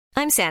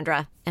I'm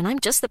Sandra, and I'm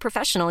just the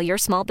professional your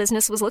small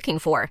business was looking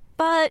for.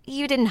 But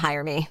you didn't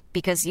hire me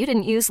because you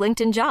didn't use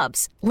LinkedIn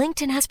Jobs.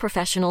 LinkedIn has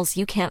professionals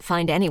you can't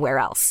find anywhere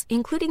else,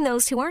 including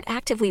those who aren't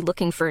actively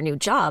looking for a new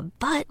job,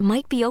 but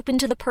might be open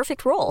to the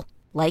perfect role,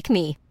 like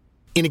me.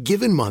 In a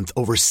given month,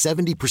 over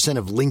 70%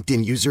 of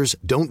LinkedIn users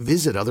don't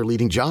visit other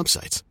leading job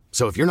sites.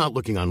 So if you're not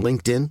looking on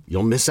LinkedIn,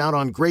 you'll miss out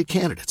on great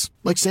candidates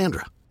like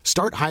Sandra.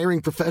 Start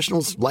hiring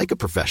professionals like a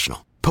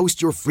professional.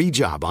 Post your free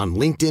job on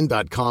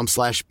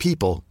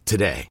linkedin.com/people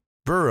today.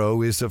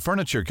 Burrow is a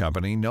furniture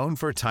company known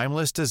for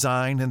timeless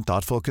design and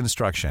thoughtful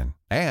construction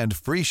and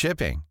free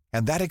shipping,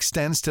 and that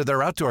extends to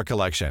their outdoor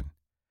collection.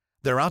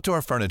 Their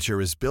outdoor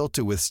furniture is built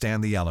to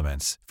withstand the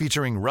elements,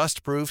 featuring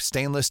rust-proof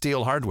stainless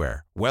steel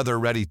hardware,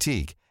 weather-ready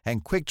teak,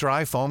 and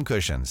quick-dry foam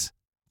cushions.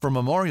 For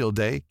Memorial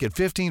Day, get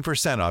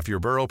 15% off your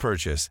Burrow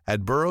purchase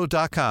at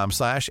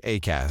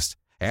burrow.com/ACAST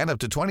and up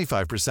to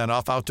 25%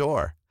 off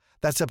outdoor.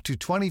 That's up to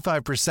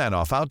 25%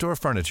 off outdoor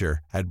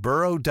furniture at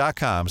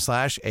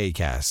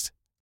burrow.com/ACAST.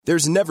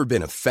 There's never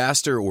been a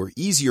faster or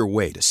easier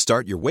way to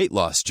start your weight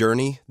loss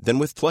journey than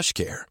with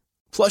PlushCare.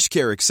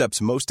 PlushCare accepts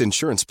most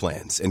insurance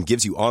plans and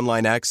gives you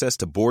online access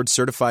to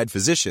board-certified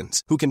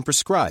physicians who can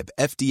prescribe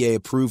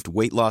FDA-approved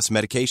weight loss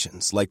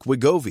medications like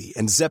Wegovy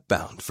and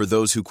Zepbound for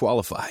those who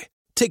qualify.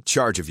 Take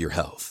charge of your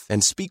health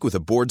and speak with a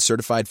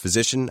board-certified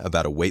physician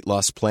about a weight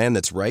loss plan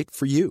that's right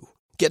for you.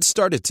 Get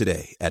started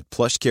today at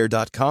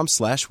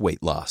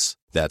plushcare.com/weight loss.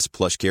 That's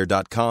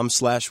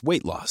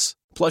plushcare.com/weight loss.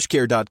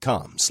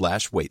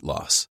 plushcare.com/weight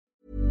loss.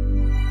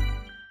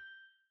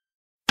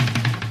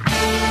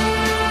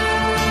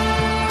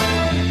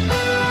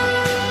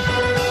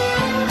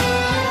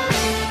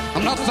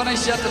 I'm not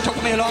finished yet. It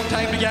took me a long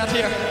time to get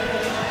here.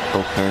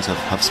 Both players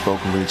have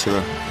spoken with each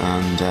other,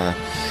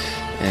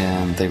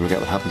 and they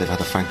regret what happened. They've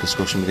had a frank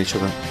discussion with each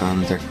other,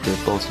 and they're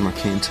both of them are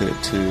keen to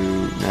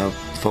now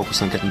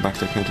focus on getting back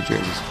their county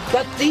jerseys.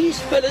 That these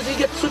fellas will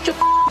get such a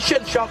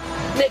shell shock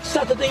next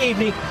Saturday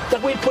evening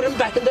that we'll put them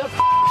back in their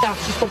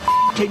asses for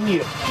 10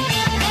 years.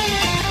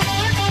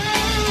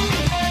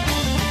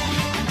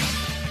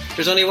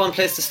 There's only one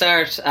place to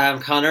start,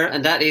 Conor,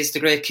 and that is the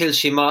great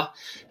Kilshima.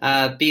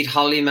 Beat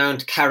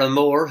Hollymount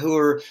Carramore, who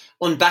were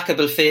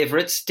unbackable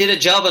favourites. Did a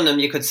job on them,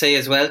 you could say,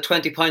 as well.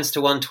 20 points to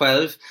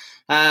 112.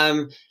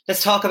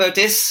 Let's talk about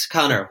this,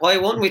 Conor. Why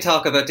won't we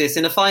talk about this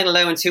in a final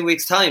now in 2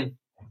 weeks' time?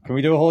 Can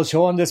we do a whole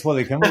show on this,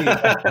 Willie? Can we?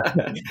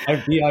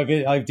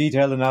 I've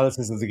detailed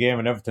analysis of the game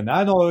and everything.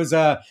 I know it was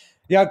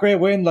great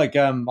win. Like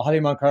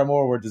Hollymount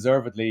Carramore were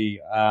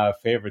deservedly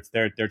favourites.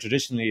 They're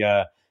traditionally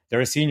they're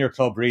a senior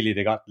club. Really,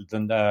 they got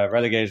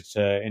relegated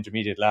to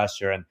intermediate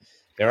last year, and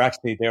they have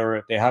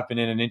been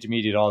in an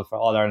intermediate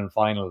All Ireland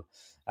final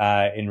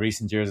in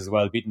recent years as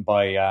well, beaten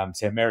by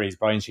St Mary's,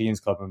 Brian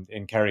Sheehan's club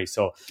in Kerry.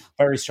 So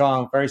very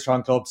strong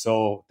club.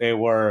 So they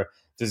were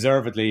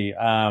deservedly.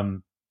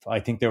 I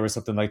think there was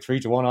something like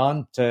 3-1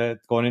 on to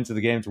going into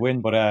the game to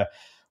win, but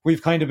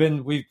we've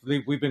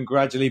been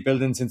gradually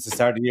building since the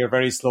start of the year.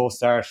 Very slow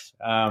start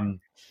to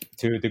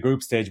the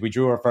group stage. We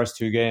drew our first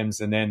two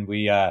games, and then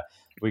we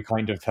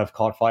kind of have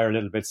caught fire a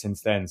little bit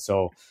since then.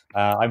 So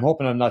I'm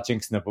hoping I'm not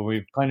jinxing it, but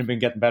we've kind of been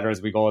getting better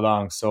as we go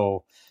along.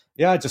 So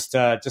yeah, just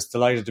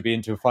delighted to be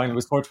into a final.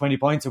 We scored 20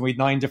 points and we had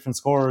 9 different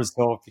scorers,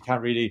 so you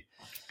can't really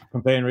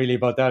complain really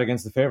about that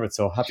against the favourites.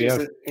 So happy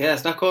out. Yeah,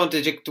 it's not going.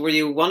 Were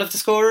you one of the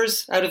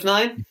scorers out of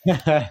 9?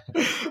 I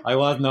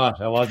was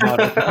not.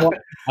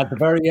 At the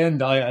very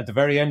end, I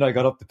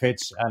got up the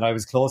pitch and I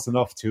was close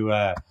enough to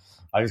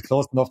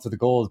the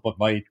goals, but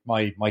my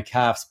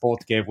calves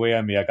both gave way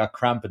on me. I got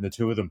cramp in the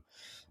two of them.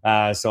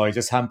 So I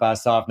just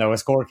hand-passed off. Now, a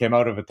score came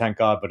out of it, thank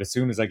God, but as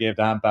soon as I gave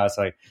the hand-pass,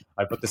 I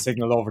put the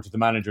signal over to the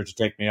manager to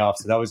take me off.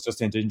 So that was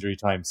just into injury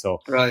time. So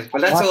right.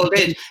 Well, that's all.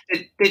 Did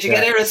you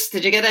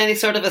get any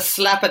sort of a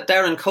slap at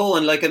Darren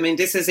Cohen? Like, I mean,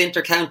 this is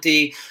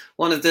intercounty,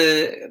 one of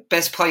the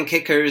best point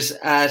kickers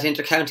at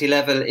intercounty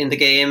level in the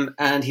game,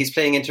 and he's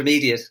playing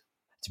intermediate.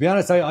 To be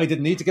honest, I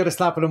didn't need to get a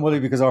slap at him, Willie,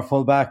 because our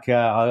fullback,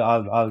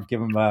 I'll give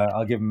him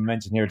a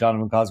mention here,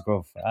 Donovan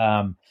Cosgrove,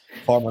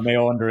 former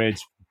Mayo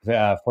underage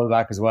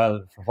fullback as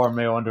well, former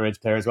Mayo underage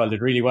player as well,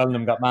 did really well in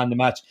him, got man the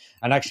match,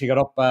 and actually got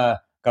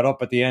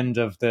up at the end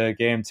of the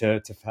game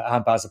to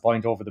hand pass a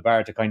point over the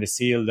bar to kind of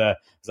seal it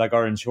was like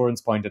our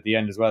insurance point at the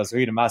end as well. So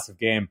he had a massive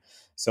game.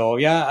 So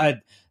yeah,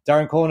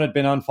 Darren Cohen had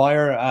been on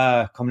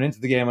fire coming into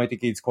the game. I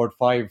think he'd scored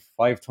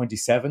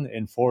 527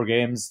 in 4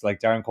 games. Like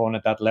Darren Cohen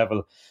at that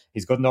level,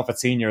 he's good enough at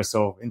senior,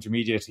 so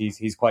intermediate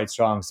he's quite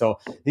strong. So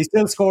he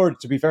still scored,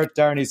 to be fair to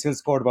Darren, he still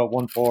scored about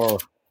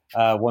 1-4,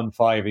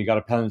 1-5. He got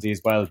a penalty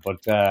as well,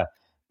 but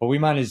we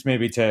managed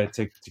maybe to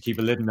keep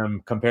a lid on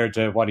him compared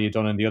to what he had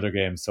done in the other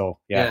games. So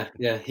yeah.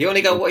 He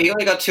only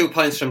got 2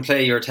 points from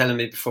play. You were telling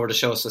me before the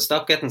show. So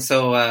stop trying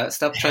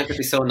to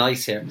be so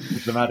nice here.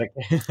 Dramatic.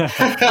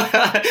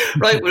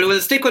 Right. Well, we'll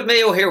stick with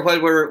Mayo here while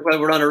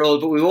we're on a roll,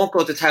 but we won't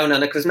go to town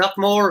on it because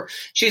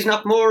she's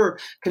not more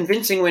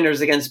convincing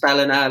winners against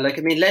Ballina. Like,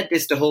 I mean, led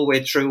this the whole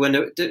way through,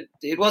 and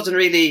it wasn't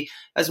really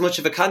as much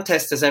of a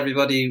contest as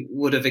everybody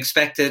would have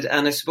expected.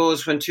 And I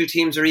suppose when two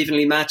teams are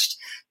evenly matched,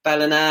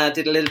 Ballina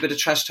did a little bit of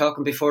trash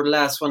talking before the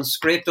last one,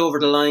 scraped over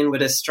the line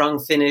with a strong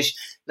finish.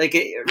 Like,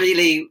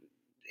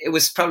 it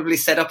was probably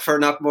set up for a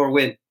Knockmore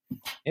win.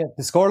 Yeah,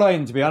 the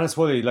scoreline, to be honest,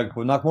 Wooly, like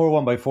Knockmore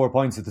won by 4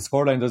 points. The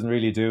scoreline doesn't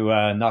really do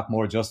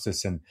Knockmore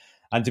justice. And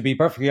to be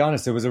perfectly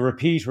honest, it was a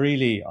repeat,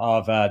 really,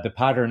 of the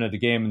pattern of the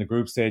game in the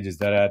group stages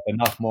that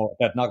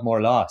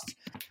Knockmore lost.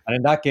 And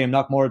in that game,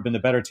 Knockmore had been the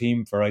better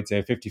team for, I'd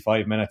say,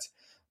 55 minutes.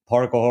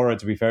 Pádraig O'Hora,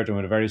 to be fair to him,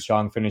 had a very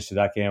strong finish to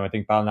that game. I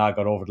think Ballina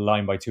got over the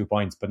line by 2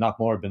 points, but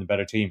Knockmore had been the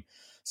better team.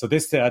 So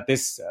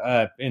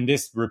in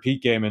this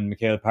repeat game in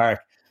McHale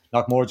Park,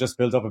 Knockmore just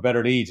built up a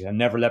better lead and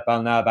never let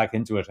Ballina back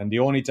into it. And the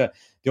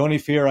only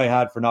fear I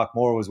had for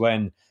Knockmore was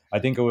when, I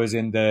think it was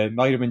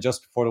might have been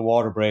just before the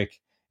water break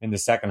in the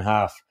second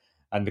half,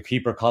 and the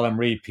keeper, Colin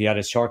Reap, he had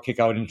his short kick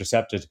out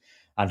intercepted,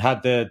 and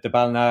had the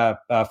Ballina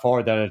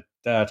forward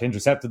that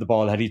intercepted the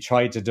ball, had he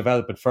tried to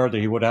develop it further,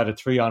 he would have had a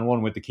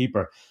 3-on-1 with the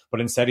keeper. But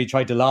instead he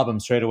tried to lob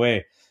him straight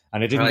away,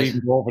 and it didn't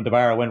even go over the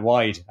bar, it went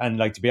wide. And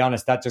like, to be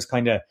honest, that just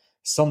kind of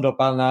summed up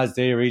Ballina's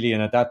day, really.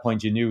 And at that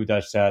point you knew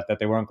that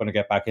they weren't going to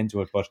get back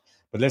into it. But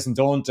listen,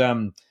 don't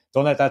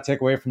let that take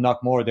away from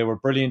Knockmore. They were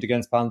brilliant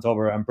against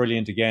Ballintober and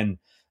brilliant again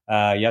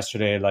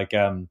yesterday. Like,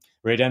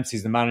 Ray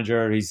Dempsey's the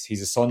manager. He's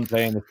a son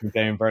playing that's been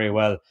playing very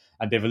well,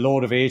 and they've a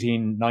load of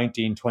 18,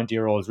 19,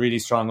 20-year-olds, really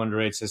strong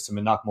underage system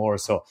in Knockmore.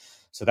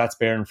 So that's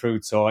bearing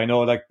fruit. So I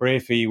know, like,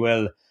 Brafey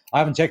will, I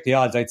haven't checked the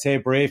odds, I'd say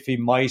Brafey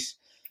might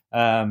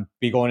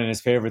be going in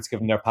as favourites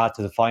given their path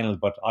to the final,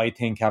 but I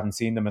think, having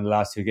seen them in the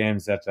last 2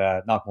 games, that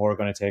Knockmore are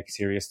going to take a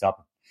serious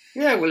stop.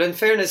 Yeah, well, in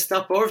fairness,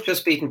 Knockmore have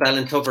just beaten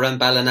Ballintober and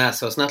Ballina,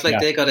 so it's not like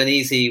they got an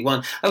easy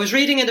one. I was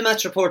reading in the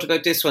match report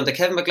about this one that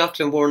Kevin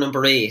McLaughlin wore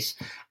number 8,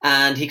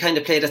 and he kind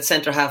of played at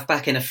centre half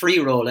back in a free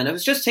role. And I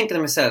was just thinking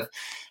to myself,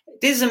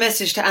 this is a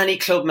message to any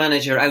club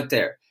manager out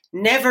there.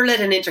 Never let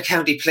an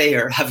inter-county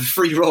player have a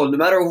free role, no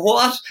matter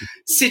what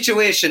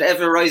situation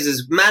ever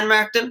arises. Man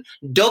mark them,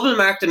 double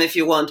mark them if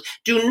you want.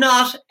 Do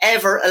not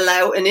ever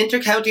allow an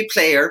inter-county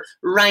player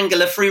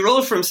wrangle a free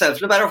role for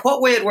himself, no matter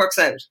what way it works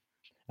out.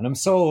 And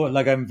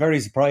I'm very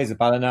surprised that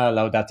Ballina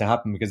allowed that to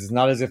happen, because it's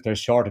not as if they're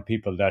short of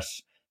people that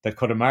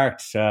could have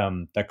marked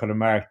Kevin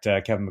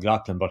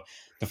McLaughlin. But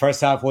the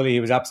first half, Wooly, he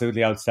was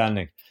absolutely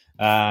outstanding.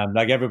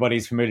 Like,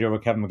 everybody's familiar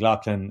with Kevin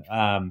McLaughlin,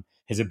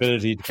 his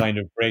ability to kind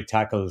of break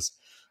tackles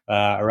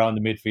around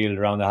the midfield,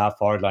 around the half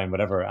forward line,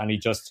 whatever. And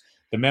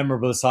the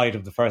memorable side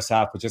of the first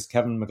half was just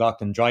Kevin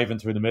McLaughlin driving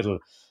through the middle,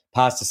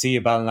 past the sea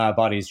of Ballina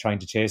bodies trying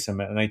to chase him.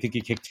 And I think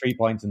he kicked 3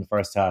 points in the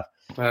first half.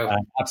 Wow.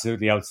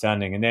 Absolutely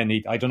outstanding. And then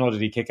I don't know,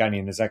 did he kick any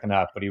in the second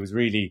half, but he was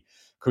really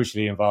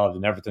crucially involved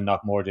in everything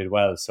Knockmore did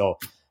well. So,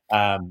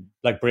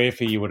 like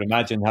Brafey, you would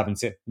imagine,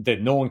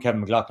 knowing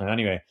Kevin McLaughlin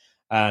anyway,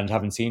 and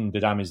having seen the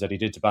damage that he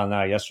did to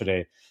Ballina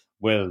yesterday,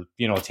 will,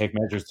 take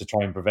measures to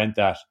try and prevent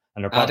that.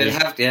 And they'll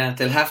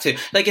have to.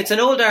 Like, it's an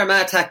old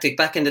Armagh tactic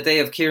back in the day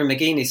of Kieran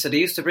McGeeney. So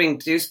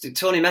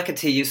Tony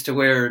McEntee used to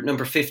wear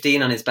number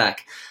 15 on his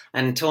back,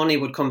 and Tony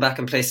would come back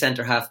and play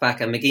centre half back,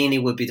 and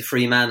McGeeney would be the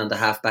free man on the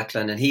half back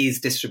line, and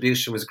his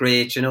distribution was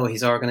great,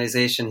 his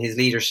organisation, his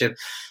leadership.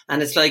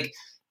 And it's like,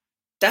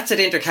 that's at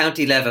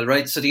inter-county level,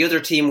 right? So the other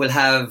team will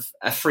have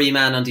a free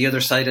man on the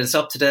other side, and it's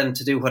up to them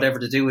to do whatever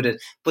to do with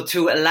it. But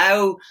to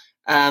allow,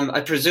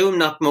 I presume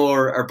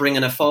Knockmore are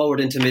bringing a forward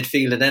into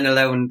midfield and then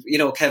allowing,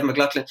 Kevin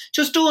McLaughlin,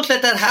 just don't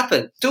let that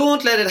happen.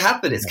 Don't let it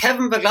happen. It's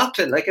Kevin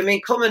McLaughlin.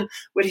 Coming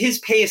with his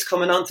pace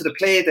coming onto the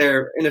play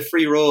there in a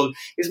free role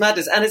is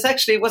madness. And it's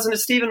actually, wasn't it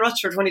Stephen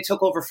Rochford, when he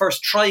took over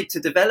first, tried to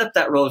develop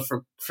that role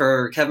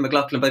for Kevin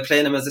McLaughlin by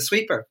playing him as a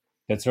sweeper?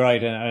 That's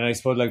right. And I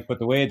suppose, but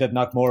the way that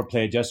Knockmore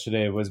played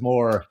yesterday was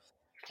more,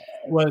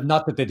 well,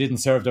 not that they didn't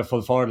serve their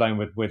full forward line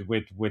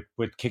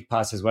with kick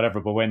passes, whatever,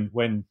 but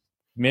when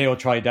Mayo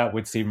tried that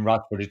with Stephen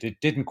Rochford,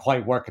 it didn't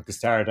quite work at the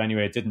start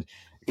anyway. It didn't.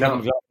 Kevin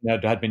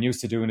McLaughlin had been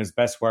used to doing his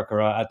best work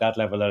at that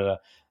level,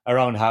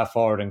 around half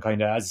forward, and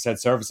kind of, as I said,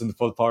 servicing the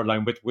full forward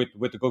line with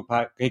the good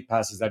kick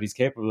passes that he's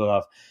capable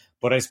of.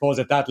 But I suppose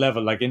at that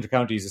level, like,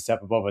 inter-county is a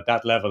step above. At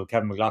that level,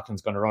 Kevin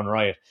McLaughlin's going to run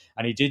riot,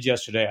 and he did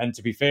yesterday. And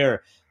to be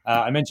fair,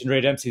 I mentioned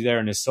Ray Dempsey there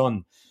and his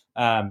son,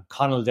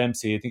 Conall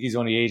Dempsey. I think he's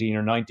only 18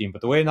 or 19.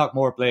 But the way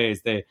Knockmore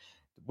plays,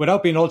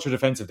 without being ultra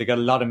defensive, they got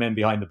a lot of men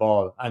behind the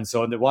ball, and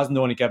so it wasn't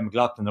only Kevin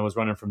McLaughlin that was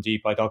running from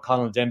deep. I thought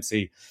Conall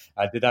Dempsey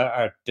did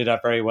that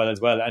very well as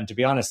well. And to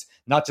be honest,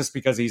 not just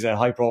because he's a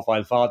high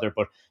profile father,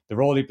 but the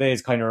role he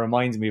plays kind of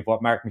reminds me of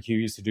what Mark McHugh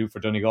used to do for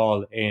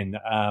Donegal in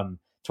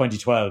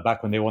 2012,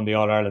 back when they won the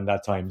All Ireland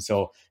that time.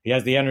 So he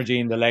has the energy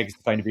and the legs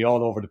to kind of be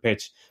all over the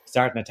pitch,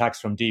 starting attacks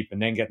from deep,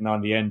 and then getting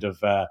on the end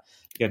of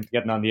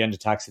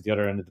attacks at the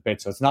other end of the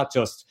pitch. So it's not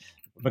just,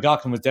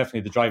 McLaughlin was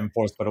definitely the driving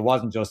force, but it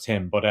wasn't just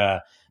him. But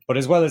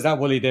as well as that,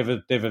 Willie,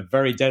 they've a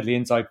very deadly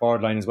inside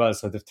forward line as well.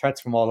 So they've threats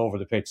from all over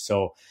the pitch.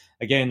 So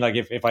again, like,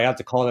 if I had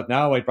to call it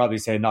now, I'd probably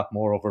say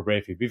Knockmore over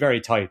Brafey. It'd be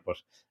very tight, but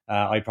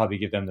I'd probably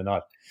give them the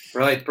nod.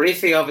 Right,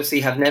 Briefly obviously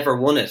have never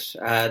won it.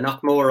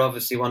 Knockmore,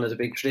 obviously one of the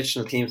big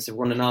traditional teams, have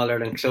won an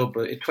All-Ireland club,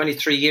 but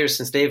 23 years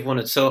since they've won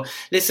it. So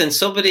listen,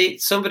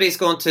 somebody's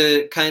going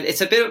to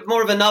it's a bit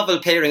more of a novel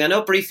pairing. I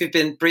know Briefly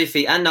and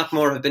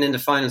Knockmore have been in the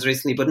finals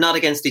recently, but not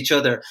against each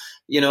other.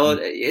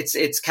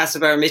 It's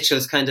Castlebar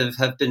Mitchells kind of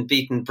have been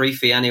beaten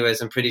Briefly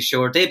anyways, I'm pretty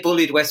sure. They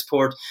bullied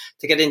Westport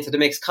to get into the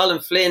mix. Colin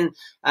Flynn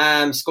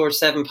scored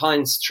 7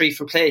 points, 3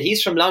 from play.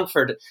 He's from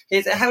Longford.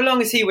 How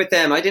long is he with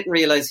them? I didn't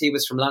realise he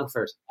was from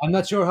Longford. I'm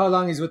not sure how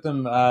long he's with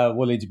them,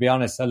 Wooly, to be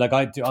honest.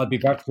 I'll be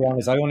perfectly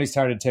honest. I only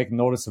started taking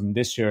notice of him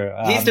this year.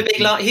 He's the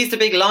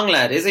big long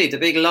lad, is he? The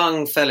big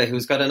long fella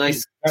who's got a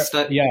nice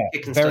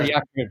very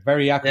accurate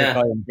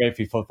guy in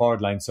Briefly full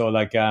forward line. So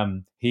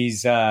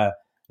he's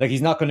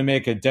not going to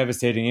make a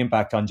devastating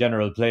impact on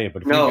general play,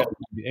 but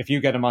if you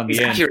get him on the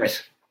end,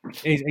 accurate.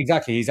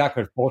 Exactly, he's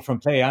accurate both from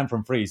play and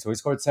from free. So he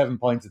scored 7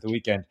 points at the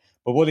weekend.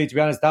 But Wooly, to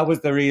be honest, that was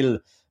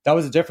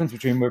the difference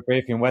between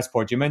Briefly and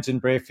Westport. You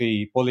mentioned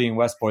Briefly bullying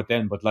Westport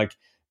then, but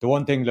the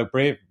one thing,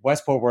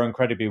 Westport were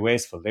incredibly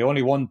wasteful. They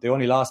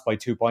only lost by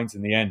 2 points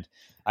in the end,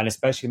 and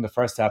especially in the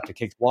first half, they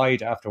kicked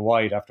wide after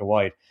wide after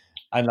wide.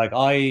 And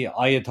I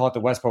had thought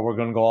that Westport were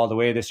going to go all the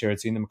way this year. I'd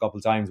seen them a couple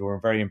of times; they were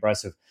very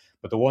impressive.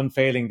 But the one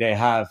failing they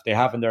have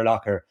in their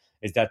locker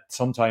is that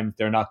sometimes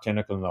they're not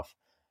clinical enough,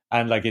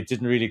 and it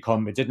didn't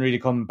really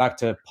come back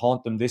to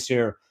haunt them this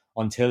year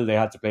until they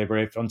had to play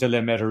until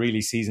they met a really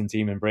seasoned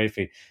team in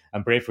Briefly,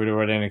 and Briefly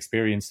were then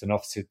experienced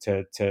enough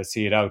to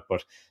see it out.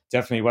 But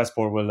definitely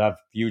Westport will have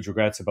huge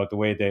regrets about the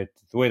way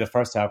the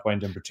first half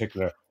went in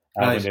particular.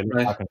 When they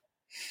look back.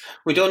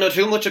 We don't know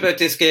too much about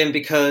this game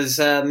because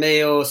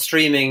Mayo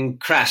streaming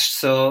crashed,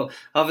 so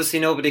obviously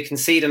nobody can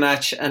see the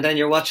match, and then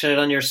you're watching it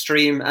on your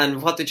stream.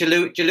 And what did you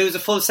lose? Did you lose a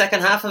full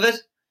second half of it?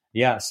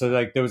 Yeah, so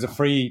there was a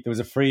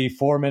free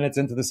 4 minutes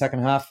into the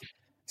second half.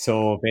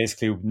 So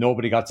basically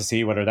nobody got to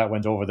see whether that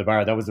went over the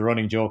bar. That was the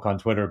running joke on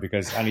Twitter,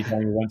 because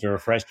anytime you went to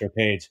refresh your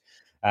page,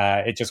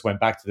 it just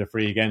went back to the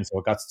free again, so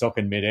it got stuck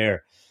in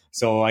midair.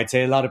 So I'd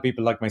say a lot of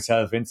people like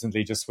myself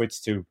instantly just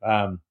switched to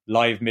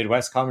live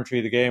Midwest commentary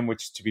of the game,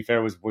 which, to be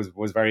fair, was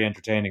very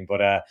entertaining.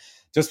 But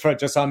just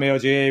on Mayo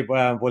GA,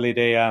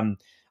 Wooly,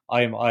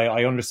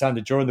 I understand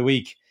that during the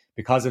week,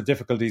 because of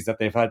difficulties that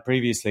they've had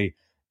previously,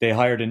 they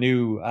hired a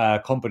new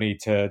company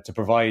to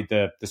provide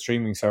the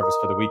streaming service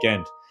for the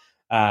weekend.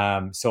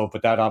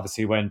 But that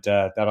obviously went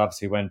a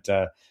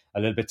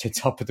little bit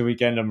tits up at the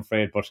weekend, I'm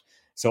afraid. But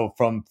so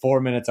from 4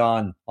 minutes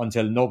on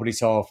until nobody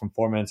saw from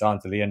 4 minutes on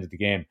till the end of the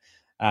game.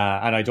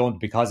 And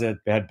because it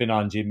had been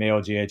on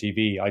Mayo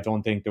GATV, I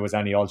don't think there was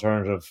any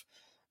alternative,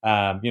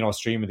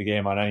 stream of the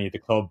game on any of the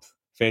club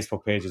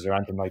Facebook pages or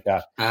anything like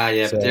that.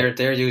 So, but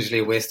they're usually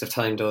a waste of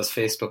time, those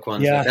Facebook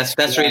ones. Yeah,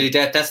 that's really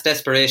that's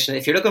desperation.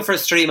 If you're looking for a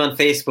stream on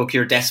Facebook,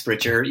 you're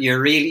desperate.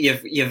 You're really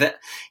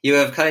you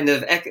have kind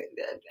of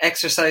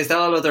exercised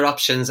all other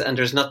options, and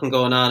there's nothing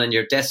going on, and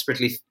you're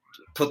desperately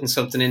putting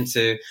something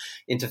into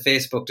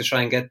Facebook to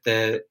try and get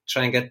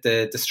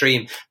the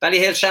stream.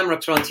 Ballyhale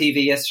Shamrocks were on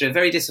TV yesterday.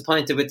 Very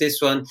disappointed with this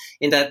one,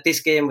 in that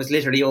this game was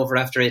literally over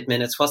after 8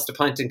 minutes. What's the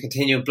point in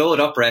continuing? Blow it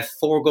up, ref.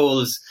 4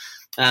 goals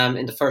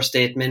in the first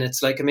 8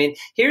 minutes.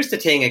 Here's the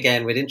thing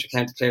again with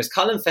intercounty players.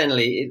 Colin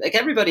Fennelly,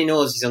 everybody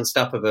knows he's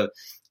unstoppable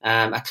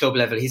at club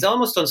level. He's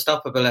almost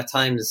unstoppable at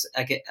times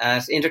at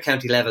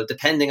intercounty level,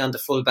 depending on the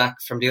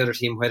fullback from the other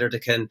team, whether they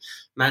can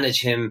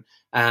manage him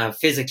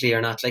physically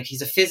or not.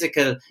 He's a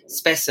physical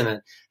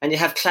specimen, and you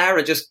have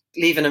Clara just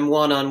leaving him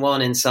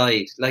one-on-one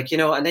inside,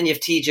 and then you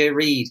have TJ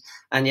Reid,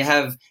 and you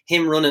have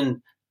him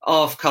running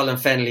off Colin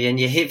Fennelly, and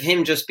you have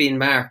him just being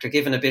marked or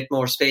given a bit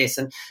more space.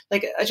 And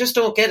I just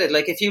don't get it.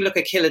 If you look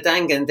at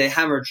Killadangan, they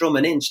hammered Drum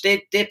an inch.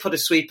 They put a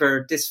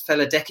sweeper, this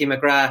fella Decky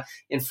McGrath,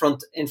 in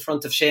front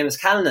of Seamus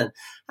Callanan.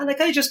 And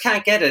I just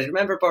can't get it.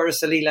 Remember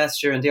Boris Ali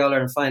last year in the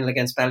All-Ireland final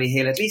against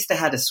Ballyhale? At least they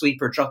had a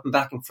sweeper dropping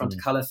back in front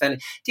of Colin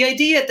Fennelly. The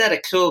idea that a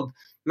club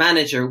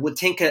manager would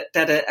think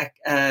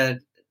that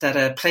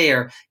a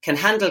player can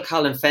handle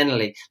Colin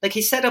Fennelly,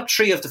 he set up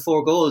 3 of the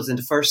 4 goals in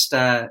the first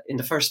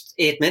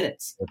 8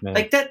 minutes.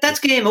 That's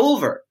game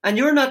over, and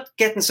you're not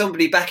getting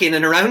somebody back in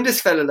and around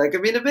this fella.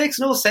 It makes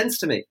no sense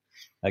to me.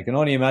 I can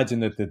only imagine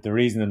that the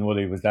reason in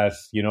Wooly was that,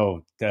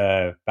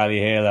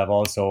 Ballyhale have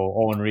also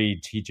Owen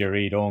Reid, TJ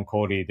Reid, Owen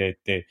Cody.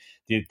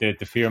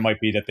 The fear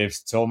might be that they've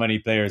so many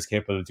players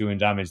capable of doing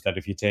damage that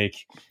if you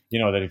take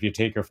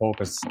your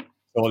focus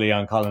solely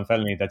on Colin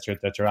Fennelly,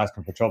 that you're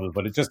asking for trouble.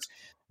 But it just,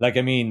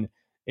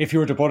 if you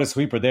were to put a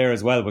sweeper there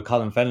as well with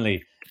Colin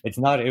Fennelly,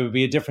 it would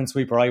be a different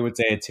sweeper, I would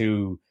say,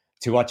 to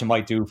what you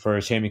might do for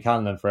Seamus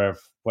Callanan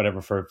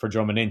for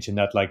Drum an inch, in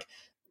that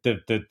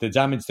the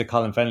damage that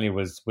Colin Fennelly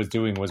was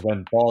doing was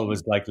when ball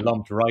was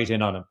lumped right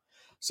in on him.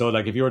 So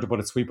if you were to put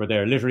a sweeper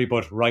there, literally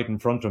put right in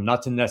front of him,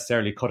 not to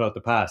necessarily cut out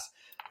the pass,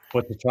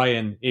 but to try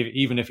and,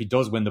 even if he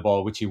does win the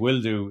ball, which he will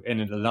do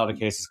in a lot of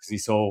cases because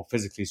he's so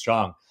physically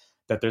strong,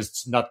 that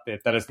it's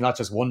not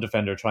just one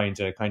defender trying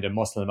to kind of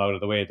muscle him out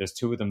of the way. There's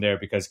 2 of them there,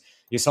 because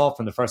you saw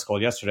from the first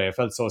goal yesterday, I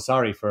felt so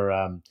sorry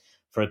for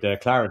the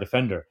Clara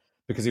defender,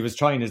 because he was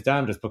trying his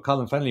damnedest, but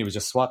Colin Fennelly was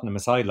just swatting him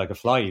aside like a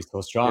fly. He's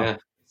so strong. Yeah.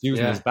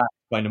 Using his back,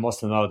 trying to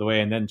muscle him out of the way,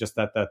 and then just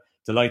that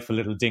delightful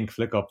little dink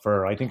flick up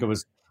for, I think it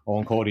was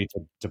Owen Cody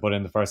to put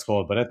in the first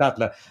goal. But at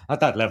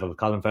that level,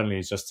 Colin Fennelly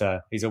is just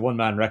he's a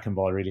one-man wrecking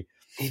ball, really.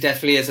 He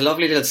definitely is. A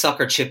lovely little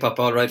soccer chip up,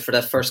 all right, for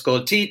that first goal.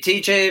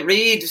 TJ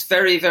Reid,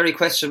 very, very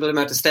questionable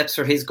amount of steps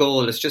for his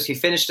goal. It's just he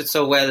finished it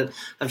so well.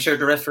 I'm sure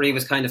the referee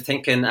was kind of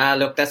thinking,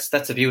 look,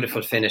 that's a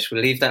beautiful finish.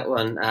 We'll leave that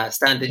one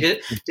stand.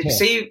 Did you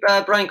see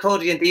Brian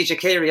Cody and DJ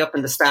Carey up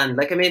in the stand?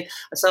 Like, I mean,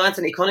 I saw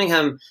Anthony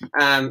Cunningham,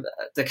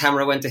 the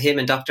camera went to him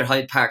in Dr.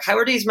 Hyde Park. How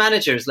are these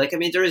managers? Like, I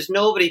mean, there is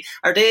nobody.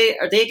 Are they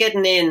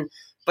getting in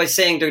by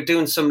saying they're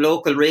doing some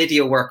local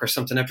radio work or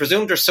something? I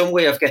presume there's some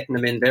way of getting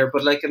them in there,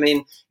 but like, I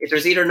mean, if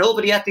there's either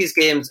nobody at these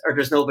games or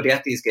there's nobody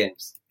at these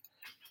games.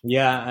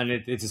 Yeah, and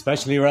it's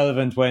especially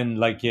relevant when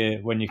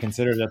you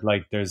consider that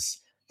like there's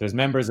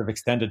members of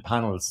extended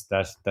panels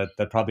that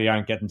probably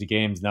aren't getting to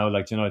games now.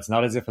 Like, it's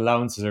not as if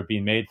allowances are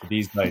being made for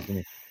these guys. I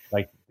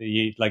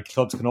mean, like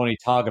clubs can only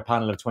tog a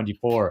panel of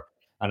 24,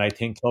 and I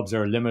think clubs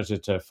are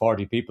limited to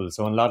 40 people.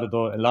 So in a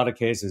lot of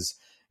cases,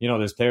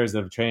 there's players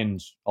that have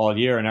trained all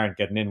year and aren't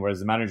getting in,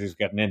 whereas the manager's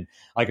getting in.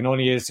 I can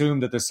only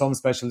assume that there's some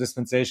special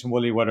dispensation,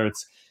 Wooly, whether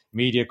it's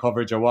media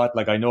coverage or what.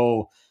 Like, I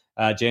know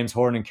James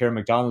Horan and Kieran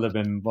McDonald have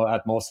been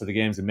at most of the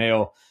games in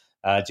Mayo.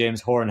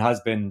 James Horan has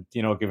been,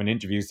 given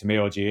interviews to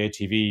Mayo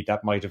GATV.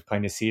 That might have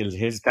kind of sealed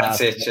his path.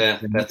 That's it, yeah.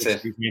 That's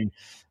it.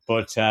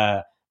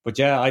 But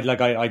yeah, I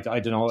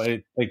don't know.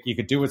 You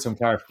could do with some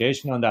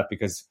clarification on that,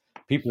 because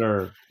people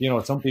are,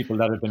 some people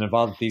that have been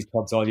involved with these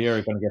clubs all year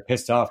are going to get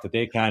pissed off that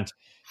they can't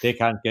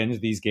get into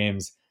these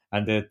games,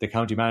 and the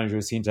county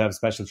managers seem to have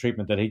special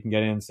treatment that he can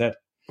get in instead.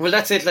 Well,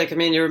 that's it. Like, I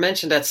mean, you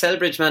mentioned that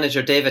Selbridge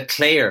manager, David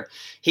Clare,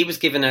 he was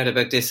given out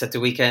about this at the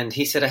weekend.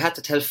 He said, I had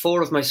to tell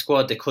 4 of my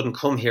squad they couldn't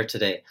come here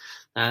today.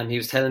 He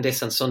was telling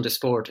this on Sunday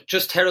Sport.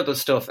 Just terrible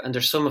stuff, and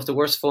there's some of the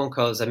worst phone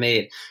calls I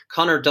made.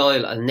 Conor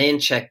Doyle, I'll name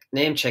check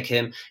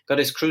him, got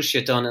his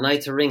cruciate done, and I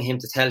had to ring him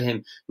to tell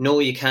him, no,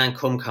 you can't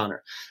come,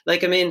 Conor.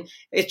 Like, I mean,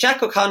 if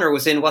Jack O'Connor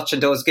was in watching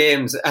those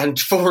games and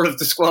 4 of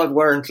the squad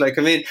weren't, like,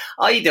 I mean,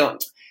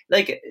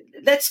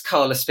 let's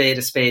call a spade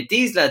a spade.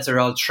 These lads are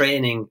all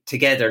training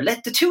together.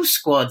 Let the 2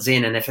 squads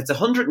in, and if it's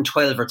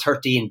 112 or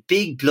 13,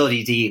 big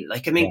bloody deal.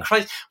 Like, I mean, yeah.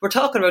 Christ, we're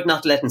talking about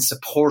not letting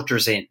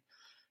supporters in.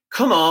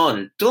 Come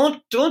on,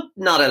 don't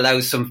not allow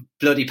some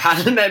bloody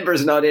panel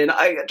members not in.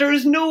 There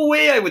is no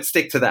way I would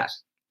stick to that.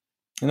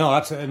 No,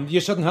 absolutely. You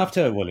shouldn't have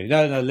to, Wooly.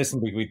 No,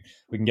 listen, we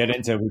can get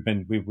into.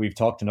 We've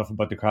talked enough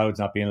about the crowds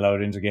not being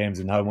allowed into games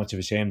and how much of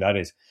a shame that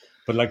is.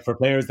 But like, for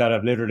players that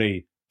have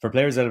literally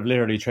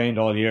trained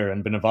all year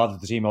and been involved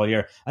with the team all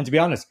year, and to be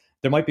honest,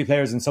 there might be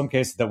players in some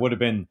cases that would have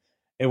been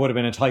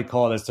a tight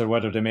call as to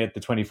whether they made the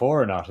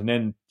 24 or not. And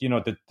then,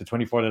 the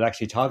 24 that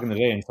actually tog in the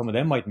day, and some of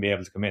them mightn't be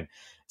able to come in.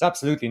 It's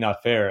absolutely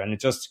not fair. And it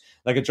just,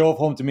 like, it drove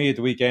home to me at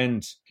the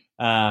weekend,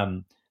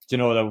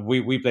 that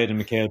we played in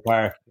McHale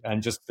Park,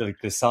 and just like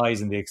the size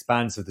and the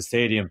expanse of the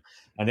stadium.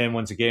 And then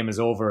once the game is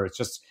over, it's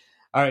just,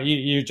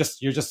 you're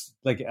just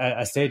like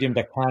a stadium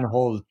that can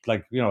hold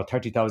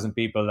 30,000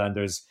 people, and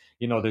there's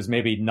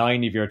maybe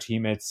 9 of your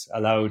teammates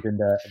allowed in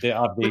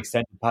the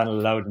extended panel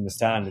allowed in the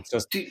stand. It's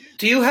just,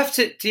 do you have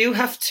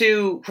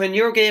to when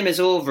your game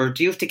is over,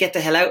 do you have to get the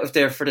hell out of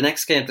there for the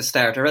next game to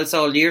start, or else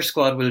all your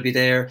squad will be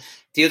there,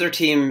 the other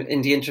team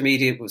in the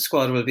intermediate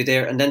squad will be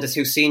there, and then the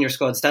 2 senior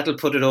squads, that'll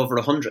put it over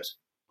 100?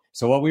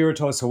 So what we were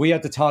told, so we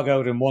had to tog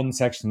out in one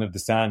section of the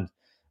stand.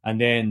 And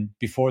then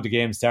before the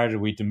game started,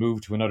 we had to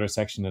move to another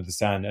section of the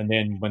stand. And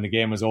then when the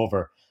game was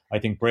over, I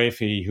think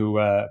Brafey, who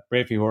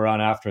were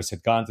on after us,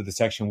 had gone to the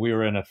section we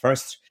were in at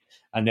first.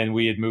 And then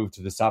we had moved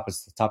to the top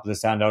of the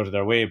stand out of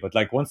their way. But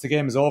like, once the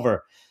game is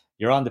over,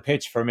 you're on the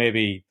pitch for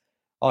maybe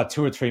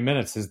 2 or 3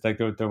 minutes. It's like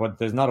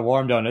there's not a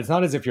warm down. It's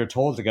not as if you're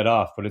told to get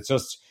off, but it's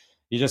just,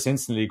 you just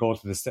instantly go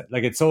to the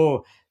like, it's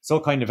so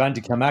kind of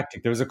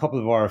anticlimactic. There was a couple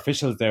of our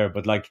officials there,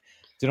 but like,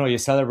 you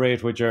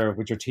celebrate with your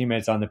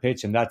teammates on the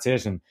pitch, and that's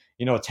it. And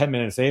 10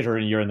 minutes later,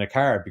 and you're in the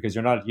car, because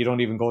you don't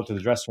even go to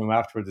the dressing room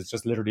afterwards. It's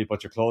just literally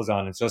put your clothes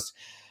on. It's just,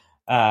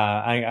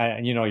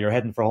 and you're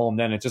heading for home.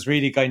 Then it just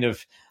really kind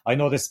of, I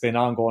know this has been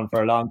ongoing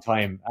for a long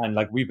time, and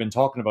like, we've been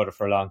talking about it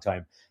for a long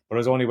time. But it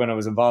was only when I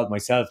was involved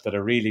myself that I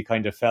really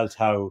kind of felt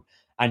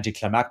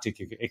anticlimactic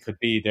it could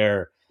be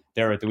there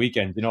at the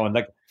weekend, and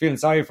like, feeling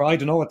sorry for, I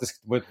don't know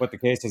what the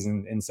case is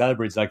in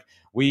Selbridge. Like,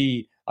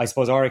 I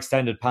suppose our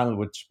extended panel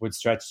would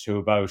stretch to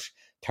about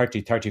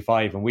 30,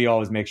 35, and we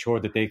always make sure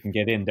that they can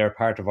get in. They're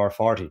part of our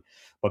 40.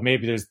 But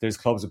maybe there's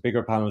clubs with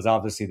bigger panels,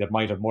 obviously, that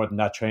might have more than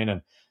that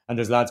training, and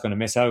there's lads going to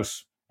miss out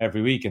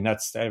every week, and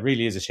that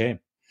really is a shame.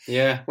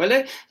 Yeah, well,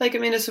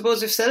 I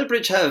suppose if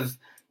Selbridge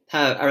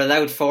are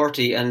allowed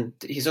 40 and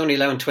he's only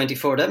allowing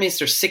 24. That means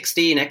there's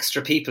 16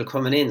 extra people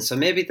coming in. So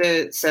maybe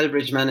the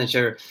Selbridge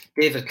manager,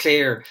 David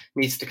Clare,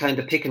 needs to kind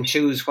of pick and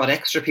choose what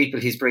extra people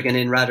he's bringing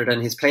in rather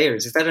than his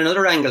players. Is that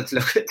another angle to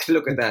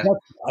look at that?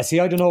 I see.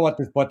 I don't know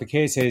what the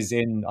case is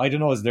in. I don't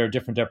know. Is there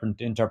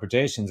different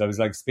interpretations? I was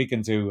like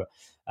speaking to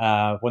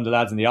one of the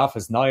lads in the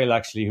office, Niall,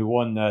 actually, who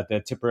won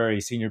the Tipperary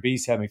Senior B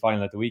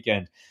semi-final at the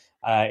weekend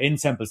in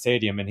Semple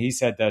Stadium, and he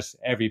said that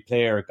every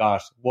player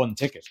got one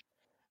ticket.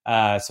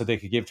 So they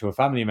could give to a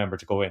family member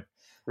to go in.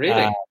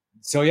 Really?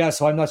 So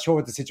I'm not sure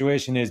what the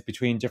situation is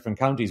between different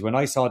counties. When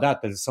I saw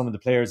that some of the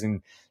players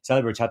in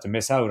Selbridge had to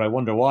miss out, I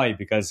wonder why.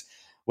 Because,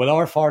 well,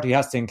 our 40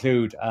 has to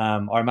include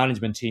our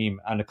management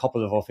team and a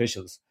couple of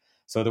officials.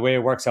 So the way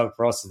it works out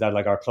for us is that,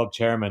 like, our club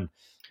chairman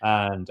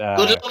and...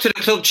 good luck to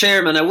the club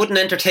chairman. I wouldn't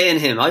entertain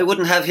him. I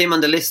wouldn't have him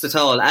on the list at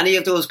all. Any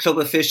of those club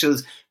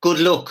officials, good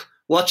luck.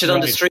 Watch it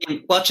on the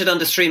stream. Watch it on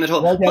the stream at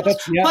home. Well,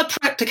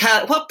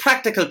 yeah, what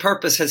practical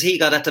purpose has he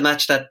got at the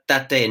match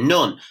that day?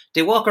 None.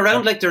 They walk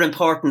around like they're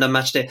important on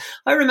match day.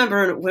 I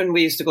remember when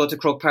we used to go to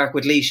Croke Park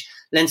with Laois,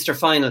 Leinster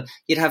final,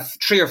 you'd have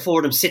 3 or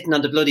 4 of them sitting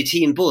on the bloody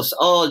team bus,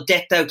 all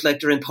decked out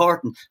like they're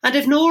important, and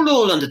they've no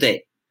role on the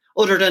day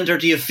other than they're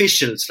the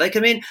officials. Like,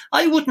 I mean,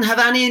 I wouldn't have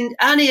any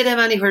of them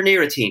anywhere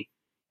near a team.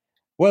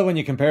 Well, when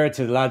you compare it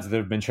to the lads that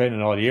have been training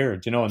all year,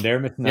 and they're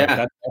missing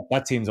out,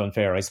 that seems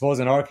unfair. I suppose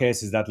in our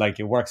case is that, like,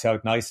 it works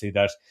out nicely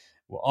that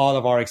all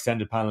of our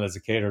extended panel is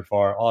catered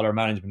for, all our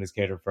management is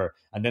catered for,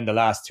 and then the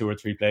last 2 or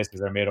 3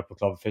 places are made up of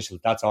club officials.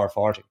 That's our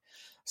 40.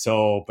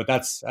 So, but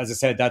that's, as I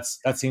said, that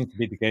seems to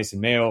be the case in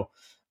Mayo.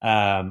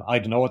 I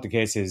don't know what the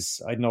case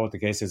is. I don't know what the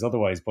case is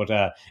otherwise.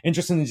 But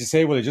interesting that you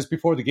say, well, just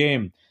before the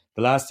game,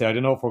 the last day, I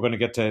don't know if we're going to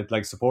get to,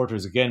 like,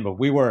 supporters again, but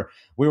we were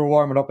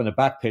warming up in the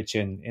back pitch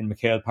in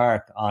McHale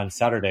Park on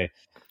Saturday,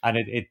 and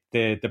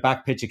the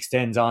back pitch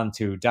extends on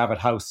to David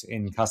House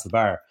in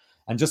Castlebar.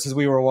 And just as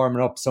we were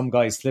warming up, some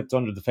guy slipped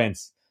under the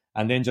fence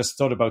and then just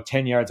stood about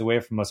 10 yards away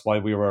from us while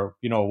we were,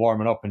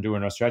 warming up and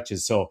doing our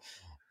stretches. So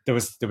there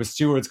was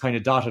stewards kind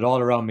of dotted all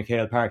around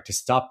McHale Park to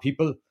stop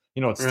people,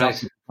 to stop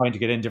people trying to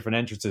get in different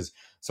entrances.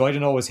 So I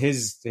don't know, was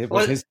his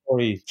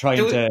story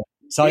trying to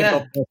side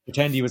up,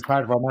 pretend he was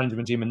part of our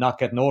management team and not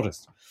get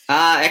noticed.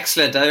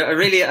 Excellent. I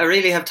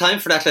really have time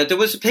for that. There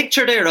was a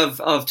picture there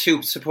of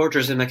 2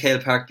 supporters in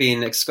McHale Park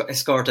being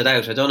escorted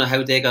out. I don't know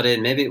how they got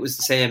in. Maybe it was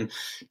the same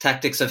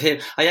tactics of him.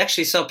 I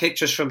actually saw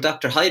pictures from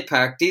Dr. Hyde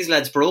Park. These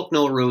lads broke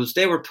no rules.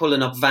 They were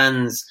pulling up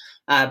vans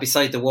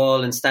beside the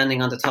wall and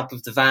standing on the top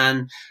of the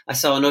van. I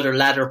saw another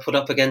ladder put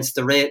up against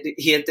the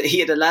he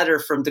had a ladder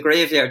from the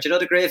graveyard.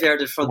 The graveyard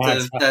in front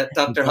of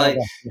Dr. Hyde?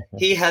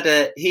 He had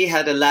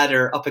a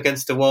ladder up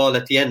against the wall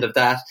at the end of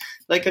that.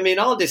 Like, I mean,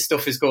 all this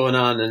stuff is going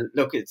on, and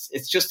look,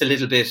 it's just a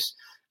little bit.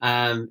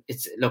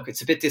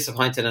 It's a bit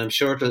disappointing, and I'm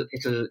sure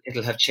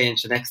it'll have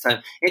changed the next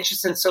time.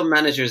 Interesting, some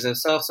managers. I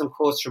saw some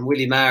quotes from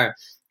Willie Maher,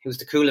 who's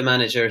the Coola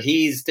manager.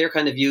 They're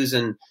kind of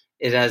using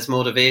it as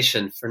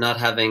motivation for not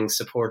having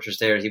supporters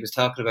there. He was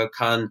talking about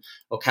Con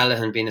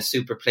O'Callaghan being a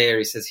super player.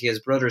 He says he has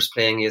brothers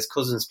playing, he has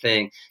cousins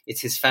playing.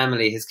 It's his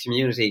family, his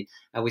community.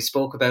 And we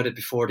spoke about it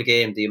before the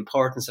game, the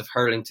importance of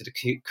hurling to the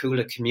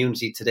Coola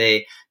community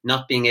today,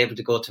 not being able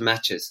to go to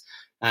matches.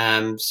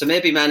 So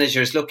maybe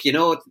managers,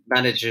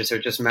 managers are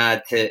just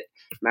mad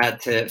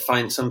to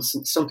find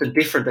something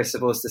different, I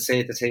suppose, to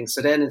say to things.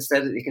 So then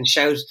instead you can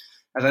shout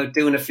about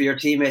doing it for your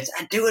teammates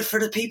and do it for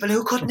the people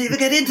who couldn't even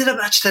get into the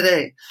match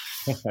today.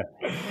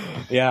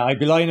 Yeah, I'd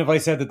be lying if I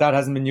said that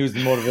hasn't been used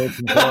in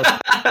motivation.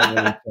 I'm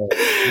not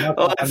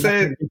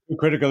too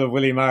critical of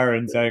Willie Maher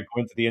and go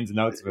into the ins and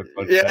outs of it.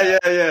 But,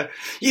 yeah.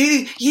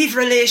 You've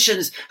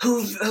relations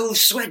who've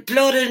sweat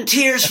blood and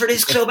tears for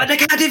this club and they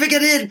can't even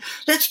get in.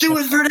 Let's do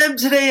it for them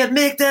today and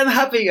make them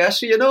happy.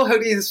 Actually, you know how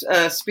these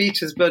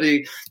speeches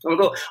bloody will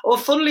go. Oh,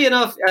 funnily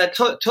enough,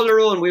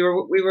 Tullerone,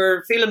 we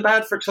were feeling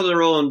bad for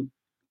Tullerone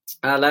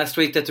last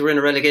week that they were in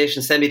a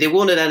relegation semi. They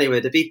won it anyway.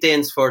 They beat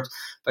Danesford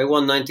by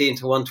 119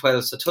 to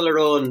 112. So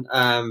Tullerone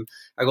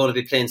are going to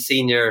be playing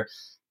senior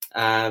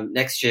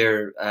next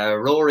year.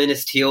 Roar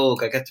Innis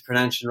Tioga, I get the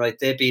pronunciation right.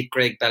 They beat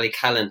Greg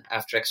Ballycallan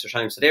after extra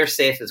time. So they're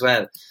safe as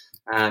well.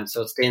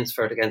 So it's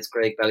Danesford against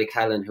Greg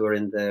Ballycallan, who are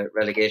in the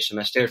relegation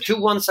match. There are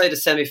 2 one-sided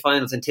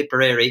semi-finals in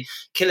Tipperary.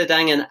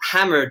 Killadangan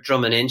hammered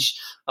Drummond-Inch.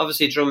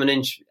 Obviously,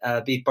 Drummond-Inch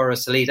beat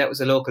Borrisoleigh. That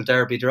was a local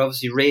derby. They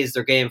obviously raised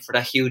their game for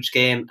that huge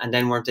game and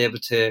then weren't able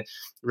to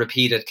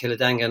repeat it.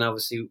 Killadangan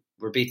obviously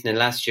were beaten in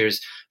last year's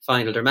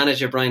final. Their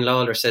manager, Brian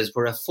Lawler, says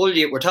we're a full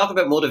year. We're talking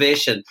about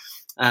motivation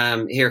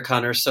here,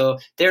 Connor. So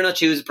they're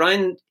not used.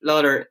 Brian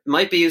Lawler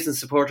might be using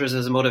supporters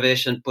as a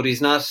motivation, but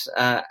he's not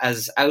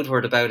as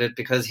outward about it,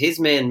 because his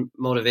main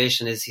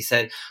motivation is, he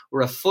said,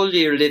 we're a full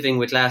year living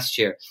with last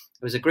year.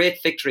 It was a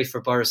great victory for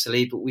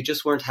Borrisoleigh, but we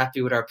just weren't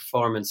happy with our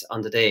performance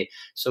on the day.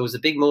 So it was a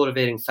big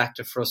motivating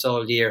factor for us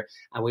all year,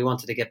 and we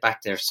wanted to get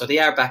back there. So they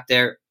are back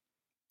there.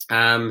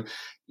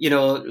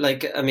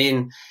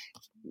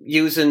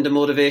 Using the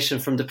motivation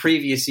from the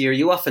previous year,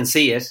 you often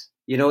see it.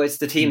 It's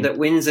the team that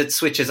wins it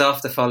switches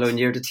off the following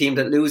year. The team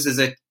that loses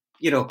it,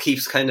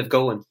 keeps kind of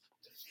going.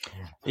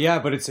 Yeah,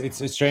 but it's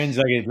strange.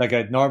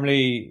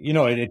 Normally,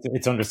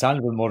 it's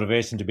understandable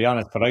motivation, to be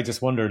honest. But I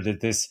just wonder, did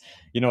this,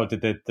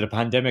 did the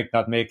pandemic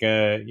not make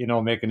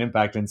an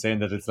impact in saying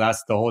that it's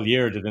lasted the whole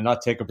year? Did they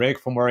not take a break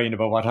from worrying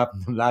about what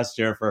happened to them last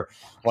year for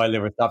while they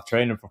were stopped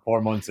training for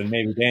 4 months, and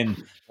maybe then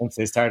once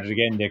they started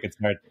again, they could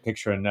start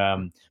picturing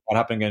what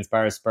happened against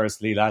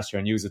Spurs Lee last year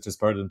and use it to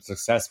spur them to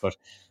success. But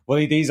well,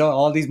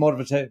 all these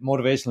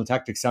motivational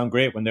tactics sound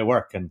great when they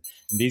work, and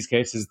in these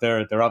cases,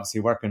 they're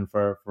obviously working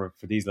for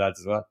these lads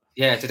as well.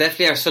 Yeah, they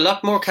definitely are. So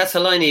Lockmore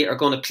Castellini are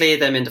going to play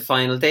them in the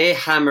final. They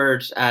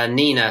hammered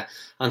Nina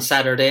on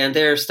Saturday, and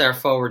their star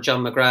forward,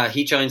 John McGrath,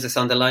 he joins us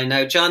on the line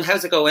now. John,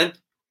 how's it going?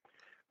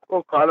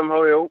 Oh, Colin,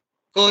 how are you?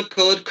 Good.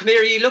 Come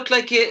here. You look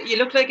like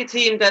a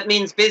team that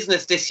means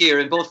business this year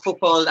in both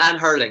football and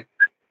hurling.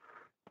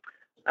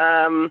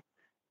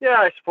 Yeah,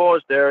 I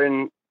suppose there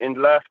in the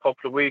last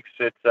couple of weeks,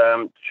 it's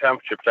the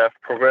championships have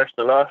progressed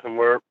a lot, and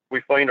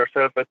we find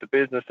ourselves at the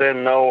business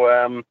end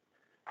now.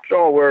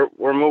 So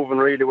we're moving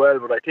really well,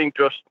 but I think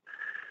just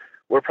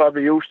we're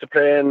probably used to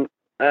playing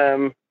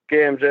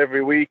games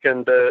every week,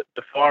 and the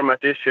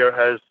format this year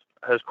has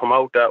come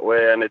out that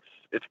way, and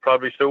it's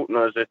probably suiting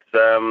us. It's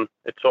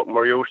something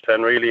we're used to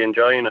and really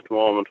enjoying at the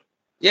moment.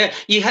 Yeah,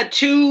 you had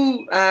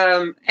two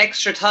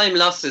extra time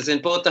losses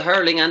in both the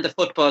hurling and the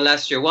football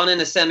last year. One in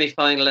a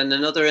semi-final and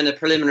another in a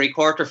preliminary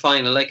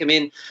quarter-final. I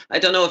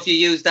don't know if you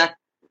used that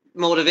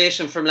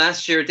motivation from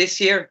last year this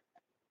year.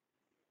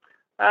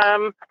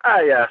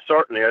 Yeah,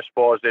 certainly. I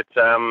suppose it's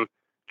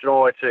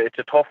it's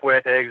a tough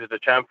way to exit the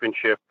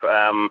championship.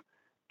 When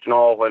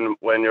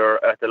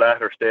you're at the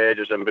latter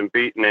stages and been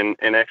beaten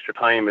in extra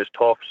time is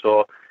tough.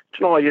 So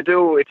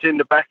it's in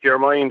the back of your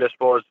mind, I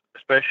suppose,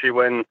 especially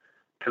when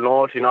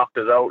Clonalty knocked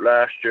us out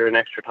last year in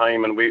extra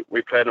time, and we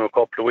played them a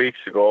couple of weeks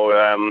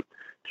ago.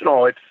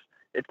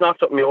 It's not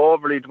something you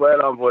overly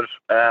dwell on, but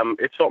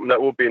it's something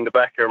that would be in the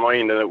back of your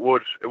mind, and it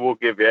would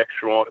give you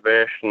extra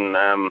motivation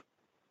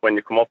when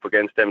you come up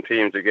against them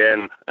teams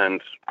again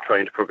and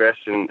trying to progress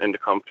in the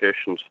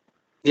competitions.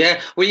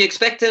 Yeah, were you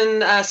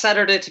expecting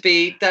Saturday to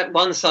be that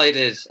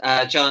one-sided,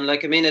 John?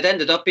 It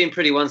ended up being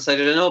pretty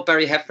one-sided. I know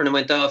Barry Heffernan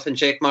went off and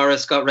Jake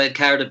Morris got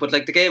red-carded, but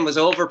the game was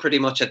over pretty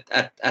much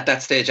at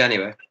that stage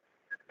anyway.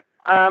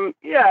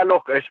 Yeah,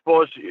 look, I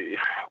suppose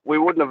we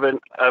wouldn't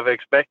have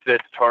expected it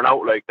to turn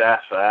out like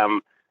that,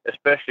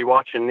 especially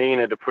watching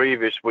Nina the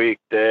previous week.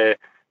 They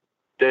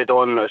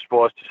done, I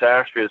suppose, to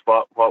Sarsfields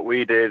what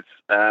we did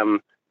to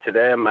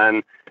them,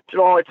 and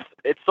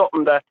it's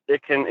something that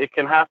it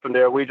can happen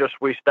there. We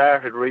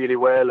started really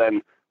well,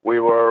 and we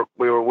were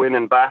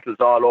winning battles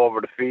all over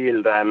the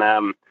field,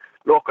 and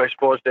look, I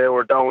suppose they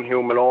were down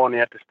Hugh Maloney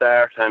at the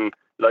start, and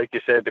like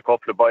you said, a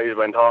couple of boys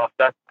went off.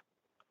 That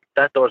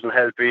doesn't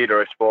help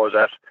either, I suppose.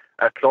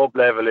 At club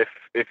level,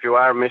 if you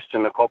are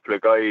missing a couple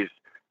of guys,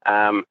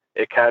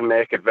 it can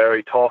make it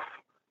very tough.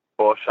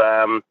 But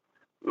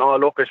no,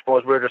 look, I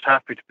suppose we're just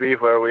happy to be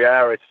where we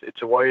are.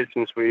 It's a while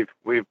since we've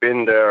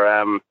been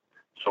there,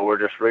 so we're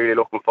just really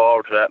looking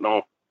forward to that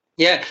now.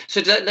 Yeah,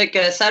 so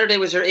Saturday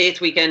was your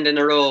 8th weekend in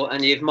a row,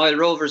 and you have Mile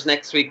Rovers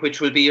next week,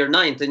 which will be your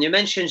 9th. And you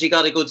mentioned you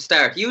got a good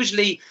start.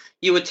 Usually,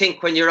 you would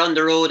think when you're on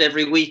the road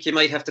every week, you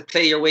might have to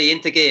play your way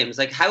into games.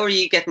 How are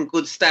you getting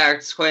good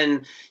starts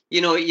when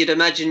you'd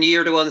imagine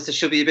you're the ones that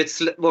should be a bit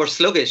more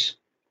sluggish?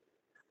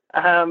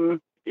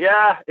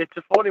 Yeah, it's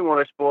a funny one,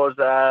 I suppose.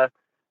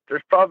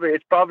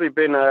 It's probably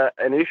been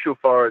an issue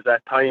for us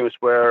at times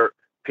where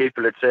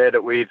people would say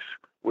that we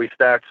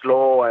start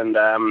slow, and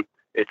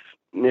it's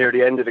near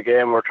the end of the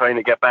game we're trying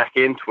to get back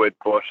into it.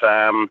 But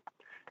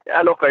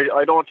yeah, look,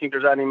 I don't think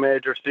there's any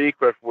major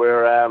secret.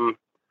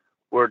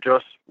 We're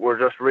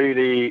just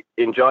really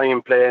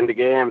enjoying playing the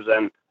games,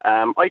 and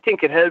I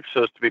think it helps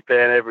us to be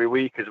playing every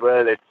week as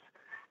well.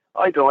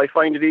 I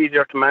find it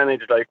easier to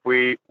manage.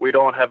 We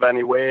don't have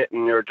any weight,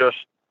 and you're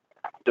just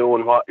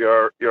doing what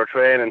you're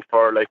training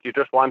for. You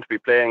just want to be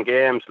playing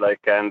games,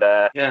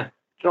 yeah.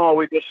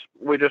 We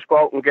just go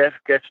out and get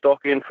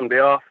stuck in from the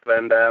off,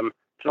 and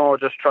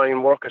just try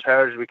and work as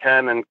hard as we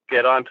can and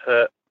get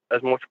onto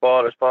as much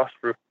ball as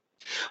possible.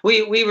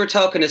 We were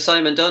talking to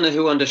Simon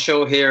Donoghue on the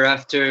show here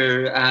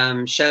after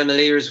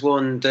Shelmaliers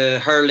won the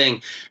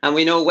hurling, and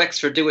we know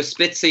Wexford do a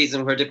split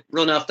season where they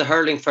run off the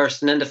hurling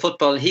first and then the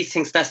football, and he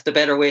thinks that's the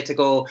better way to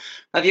go.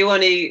 Have you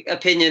any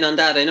opinion on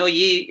that? I know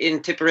you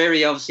in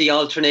Tipperary obviously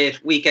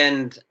alternate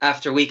weekend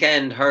after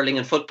weekend, hurling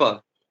and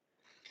football.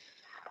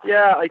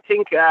 Yeah, I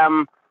think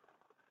it's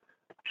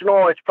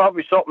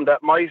probably something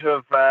that might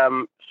have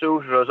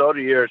suited us other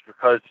years,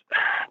 because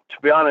to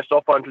be honest,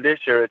 up until this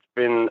year it's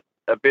been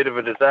a bit of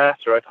a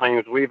disaster at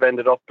times. We've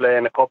ended up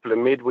playing a couple of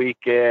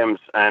midweek games,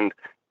 and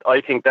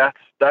I think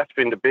that's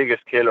been the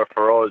biggest killer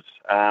for us.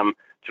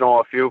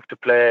 If you have to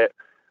play,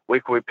 we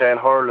could be playing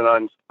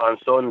hurling on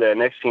Sunday.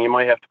 Next thing you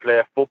might have to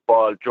play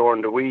football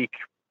during the week,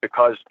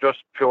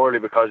 just purely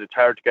because it's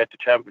hard to get the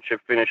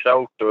championship finished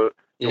out the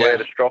way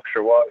the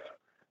structure was.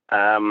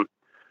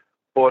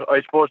 But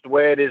I suppose the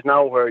way it is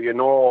now, where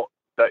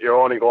that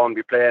you're only going to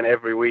be playing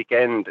every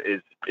weekend,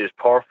 is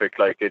perfect.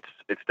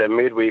 It's the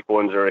midweek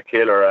ones are a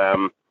killer.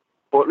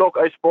 But look,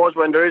 I suppose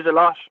when there is a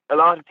lot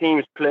of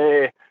teams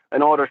play, I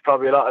know there's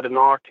probably a lot of the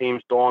North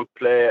teams don't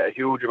play a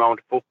huge amount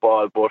of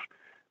football, but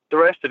the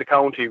rest of the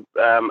county,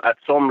 at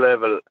some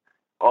level,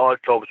 all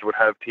clubs would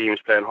have teams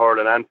playing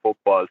hurling and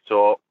football.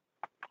 So,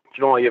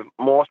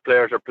 most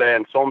players are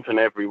playing something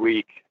every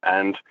week,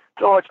 and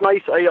it's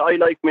nice. I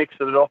like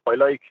mixing it up.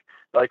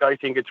 I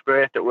think it's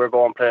great that we're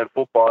going playing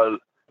football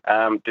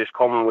this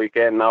coming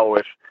weekend. Now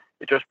it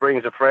just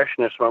brings a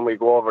freshness when we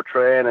go over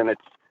training.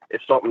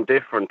 It's something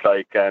different,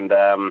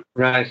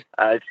 right.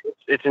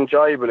 It's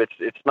enjoyable.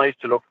 It's nice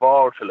to look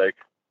forward to,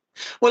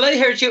 Well, I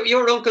heard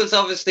your uncle's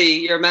obviously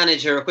your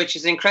manager, which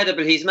is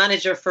incredible. He's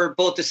manager for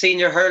both the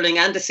senior hurling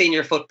and the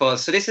senior football.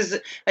 So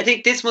I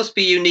think this must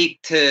be unique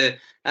to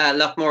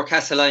Lockmore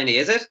Castleiney,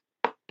 is it?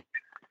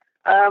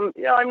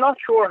 Yeah, I'm not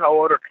sure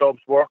how other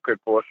clubs work it,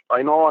 but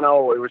I know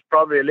now it was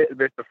probably a little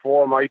bit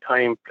before my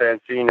time playing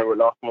senior with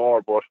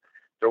Lockmore, but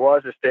there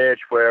was a stage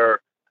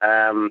where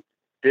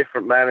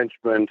different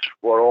management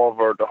were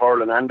over the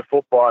hurling and the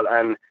football,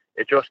 and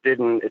it just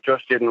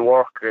didn't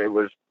work. It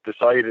was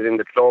decided in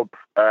the club,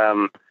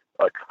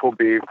 it could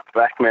be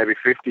back maybe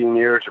 15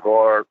 years ago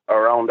or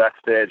around that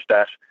stage,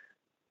 that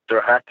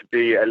there had to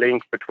be a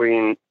link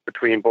between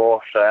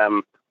both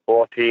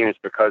teams,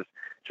 because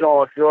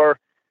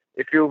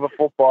if you have a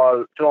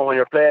football, when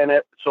you're playing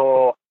it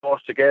so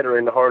close together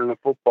in the hurling and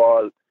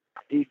football,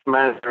 each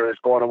manager is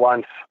going to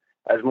want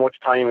as much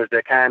time as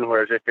they can,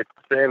 whereas if it's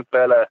the same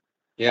fella,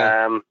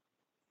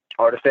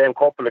 or the same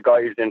couple of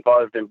guys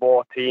involved in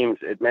both teams,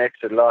 it makes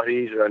it a lot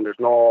easier, and there's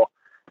no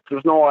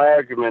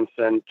arguments,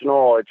 and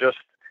it just,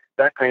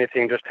 that kind of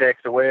thing just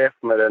takes away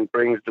from it and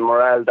brings the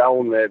morale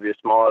down maybe a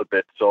small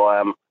bit.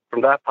 So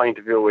from that point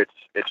of view,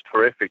 it's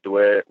terrific the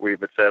way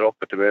we've it set up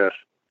at the minute.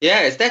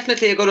 Yeah, it's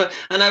definitely a good one.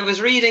 And I was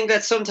reading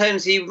that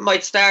sometimes you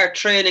might start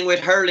training with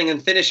hurling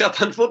and finish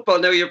up on football.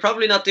 Now, you're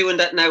probably not doing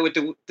that now with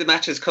the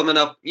matches coming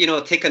up,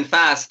 thick and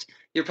fast.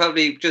 You're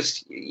probably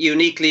just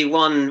uniquely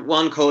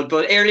one code.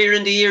 But earlier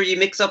in the year, you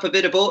mix up a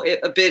bit of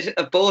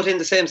both in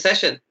the same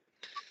session.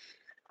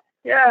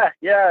 Yeah.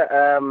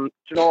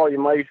 You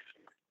might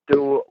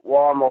do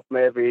warm up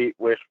maybe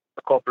with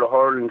a couple of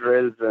hurling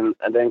drills and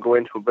then go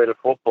into a bit of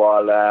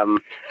football.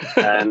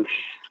 And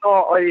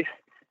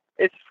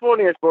it's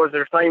funny, I suppose.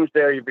 There's times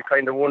there you'd be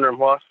kind of wondering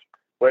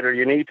whether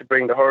you need to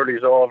bring the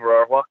hurleys over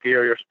or what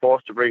gear you're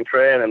supposed to bring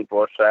training.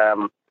 But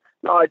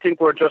no, I think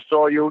we're just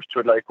so used to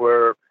it.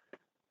 We're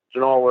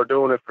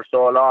doing it for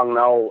so long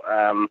now,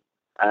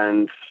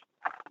 and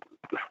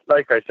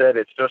like I said,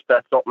 it's just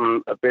that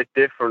something a bit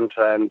different,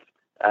 and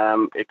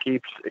it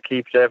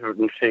keeps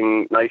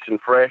everything nice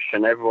and fresh,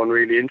 and everyone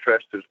really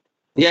interested.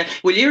 Yeah,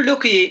 well, you're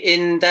lucky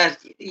in that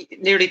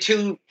nearly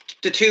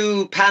the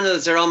two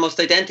panels are almost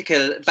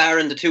identical,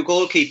 barring the two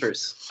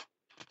goalkeepers.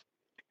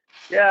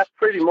 Yeah,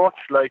 pretty much.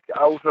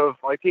 Out of,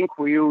 I think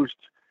we used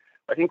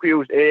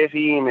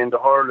 18 in the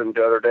hurling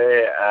the other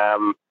day,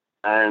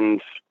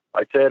 and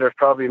I'd say there's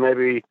probably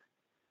maybe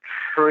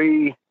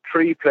three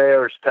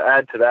players to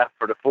add to that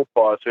for the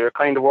football. So you're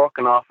kind of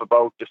working off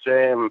about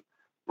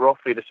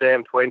roughly the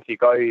same 20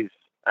 guys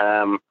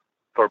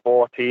for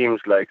both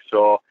teams.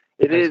 So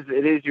it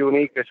is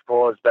unique, I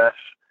suppose, that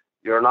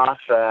you're not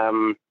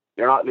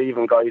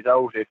leaving guys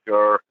out if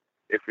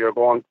you're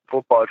going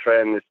football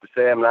training. It's the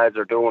same lads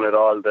are doing it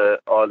all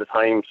the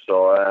time.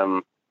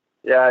 So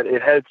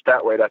it helps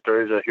that way, that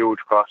there is a huge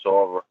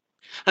crossover.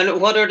 And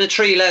what are the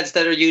three lads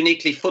that are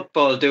uniquely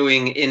football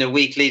doing in a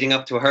week leading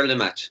up to a hurling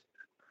match?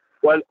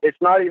 Well,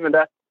 it's not even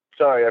that.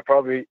 Sorry, I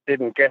probably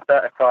didn't get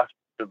that across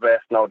the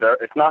best. No,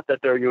 it's not that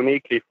they're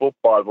uniquely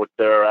football, but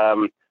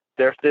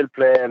they're still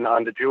playing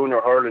on the junior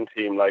hurling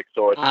team.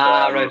 So it's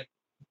right.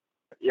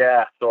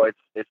 Yeah, so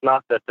it's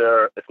not that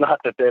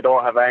they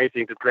don't have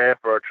anything to play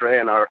for or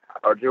train. Our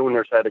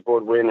juniors had a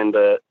good win in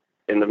the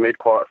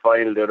mid-quarter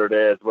final the other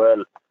day as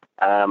well.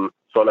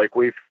 So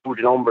we've huge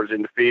numbers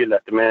in the field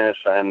at the minute,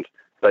 and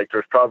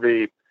there's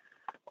probably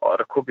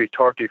there could be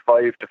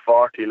 35 to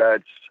 40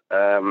 lads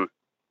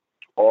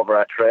over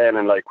at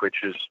training,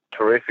 which is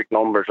terrific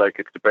numbers.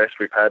 It's the best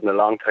we've had in a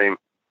long time.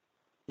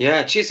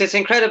 Yeah, geez, it's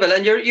incredible.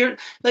 And you're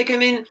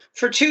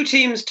for two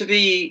teams to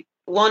be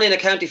one in a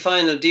county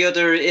final, the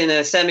other in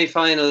a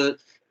semi-final,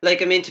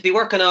 to be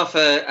working off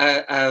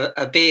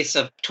a base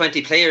of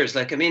 20 players,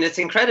 it's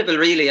incredible,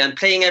 really. And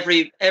playing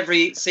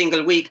every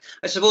single week,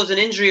 I suppose an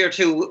injury or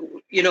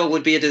two,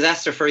 would be a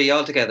disaster for you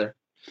altogether.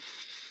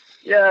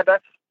 Yeah,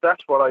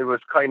 that's what I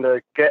was kind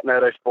of getting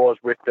at, I suppose,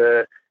 with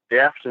the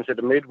absence of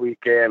the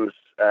midweek games.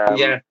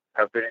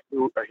 Have been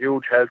a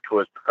huge help to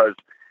us, because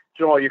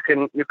you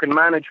can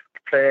manage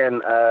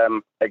playing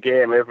a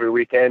game every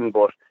weekend,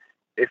 but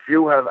if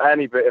you have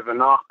any bit of a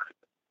knock,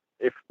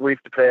 if we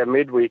have to play a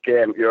midweek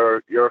game,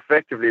 you're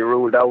effectively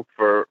ruled out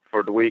for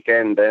the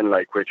weekend then,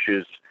 which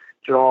is,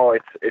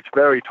 it's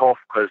very tough,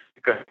 because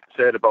like I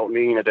said about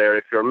Nina there,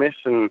 if you're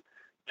missing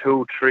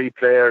 2-3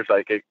 players,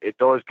 it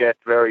does get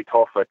very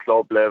tough at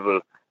club level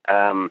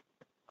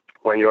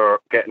when you're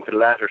getting to the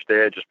latter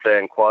stages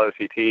playing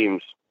quality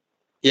teams.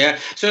 Yeah,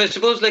 so I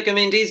suppose,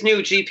 these new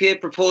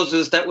GPA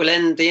proposals that will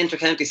end the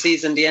inter-county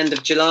season the end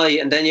of July,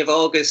 and then you have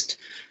August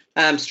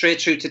straight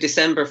through to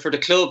December for the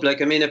club.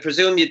 I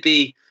presume you'd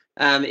be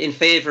in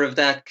favour of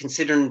that,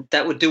 considering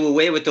that would do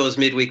away with those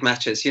midweek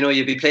matches.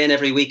 You'd be playing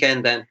every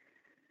weekend then.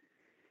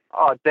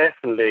 Oh,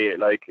 definitely.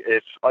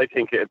 I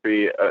think it'd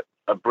be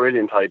a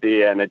brilliant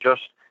idea, and it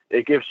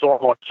gives so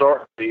much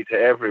certainty to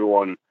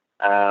everyone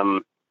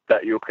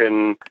that you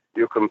can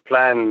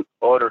plan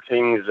other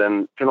things,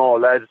 and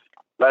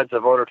lads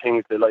have other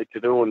things they like to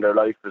do in their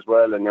life as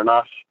well, and you're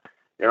not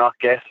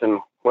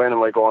guessing when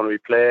am I going to be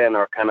playing,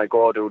 or can I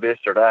go do this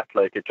or that.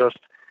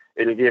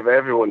 It'll give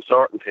everyone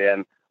certainty,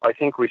 and I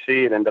think we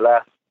see it in the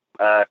last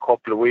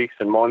couple of weeks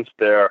and months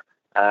there.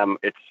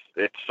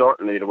 It's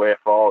certainly the way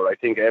forward. I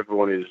think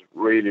everyone is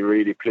really,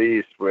 really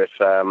pleased with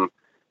the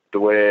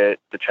way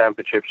the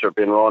championships are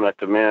being run at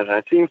the minute, and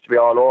it seems to be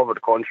all over the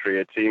country.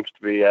 It seems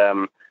to be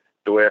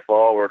the way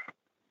forward.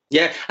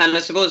 Yeah, and I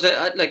suppose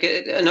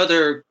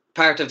another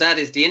part of that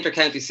is the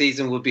inter-county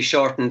season would be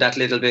shortened that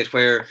little bit,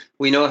 where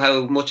we know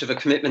how much of a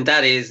commitment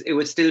that is. It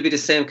would still be the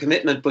same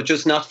commitment, but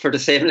just not for the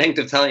same length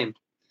of time.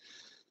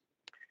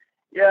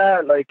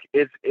 Yeah,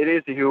 it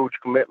is a huge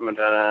commitment,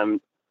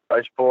 and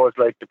I suppose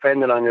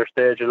depending on your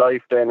stage of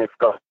life, then if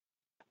you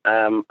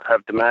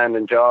have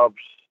demanding jobs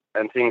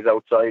and things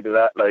outside of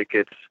that,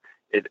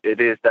 it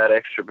is that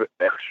extra bit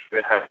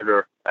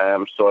harder.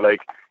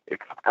 If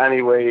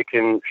any way you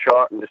can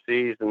shorten the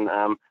season,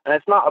 and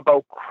it's not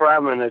about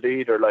cramming it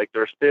either.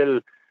 There's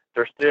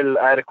still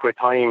adequate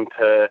time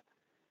to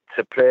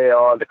play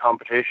all the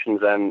competitions,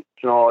 and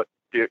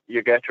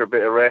you get your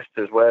bit of rest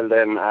as well.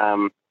 Then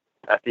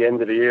at the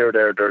end of the year,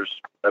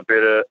 there's a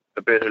bit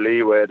of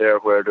leeway there,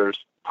 where there's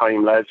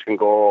time lads can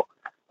go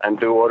and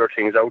do other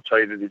things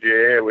outside of the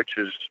GAA, which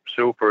is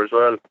super as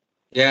well.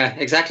 Yeah,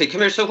 exactly.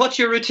 Come here. So what's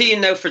your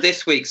routine now for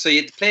this week? So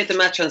you played the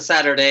match on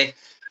Saturday.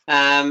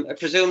 I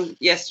presume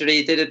yesterday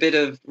you did a bit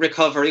of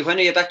recovery. When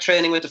are you back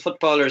training with the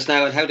footballers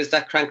now, and how does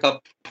that crank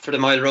up for the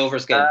Mile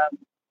Rovers game?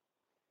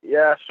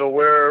 So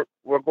we're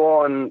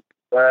going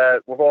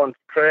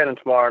training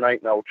tomorrow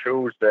night now,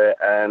 Tuesday,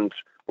 and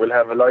we'll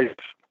have a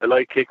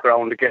light kick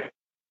round again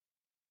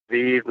the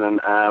evening.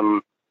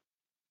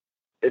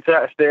 It's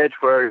at a stage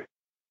where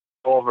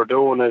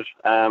overdoing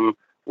it.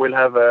 We'll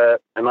have a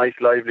nice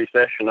lively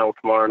session out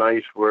tomorrow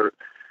night, where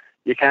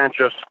you can't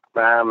just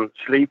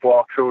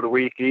sleepwalk through the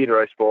week either.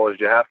 I suppose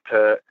you have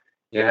to.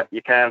 Yeah.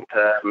 You can't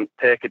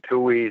take it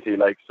too easy.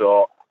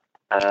 No,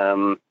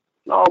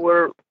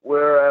 we're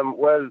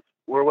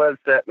well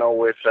set now.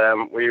 With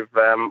we've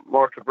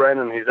Martin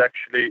Brennan. He's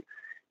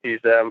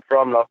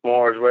from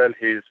Lockmore as well.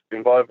 He's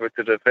involved with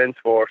the Defence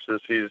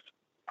Forces. He's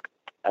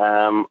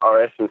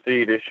our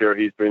S&C this year.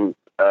 He's been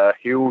a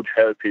huge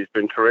help. He's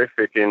been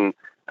terrific in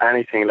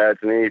anything lads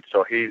need.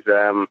 So he's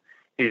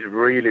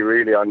really,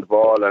 really on the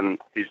ball, and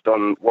he's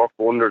done work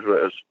wonders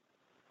with us.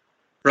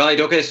 Right.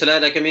 Okay. So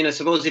that, I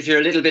suppose if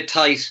you're a little bit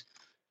tight,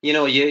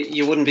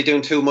 you wouldn't be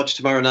doing too much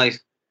tomorrow night.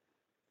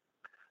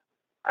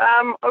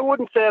 I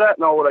wouldn't say that.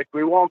 No.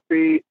 We won't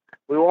be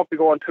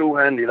going too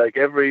handy.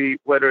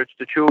 Whether it's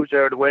the Tuesday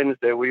or the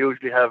Wednesday, we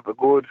usually have a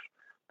good,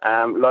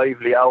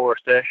 lively hour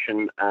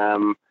session.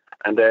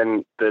 And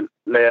then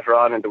later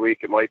on in the week,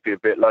 it might be a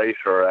bit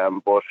lighter.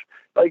 But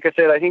like I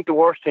said, I think the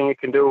worst thing you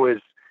can do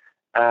is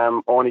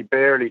only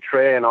barely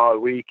train all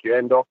week. You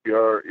end up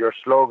you're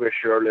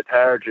sluggish, you're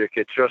lethargic.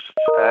 It's just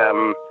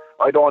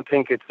I don't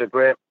think it's a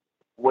great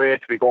way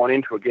to be going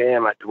into a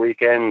game at the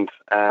weekend.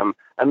 And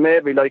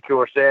maybe, like you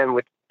were saying,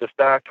 with the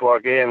start to our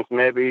games,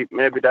 maybe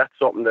that's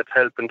something that's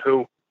helping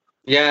too.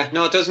 Yeah,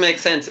 no, it does make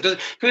sense. Come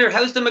here,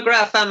 how's the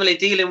McGrath family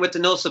dealing with the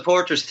no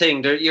supporters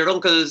thing? Your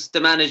uncle's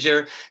the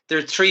manager. There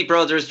are 3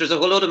 brothers. There's a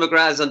whole lot of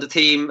McGraths on the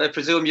team. I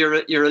presume you're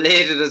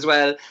related as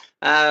well.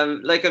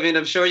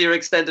 I'm sure your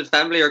extended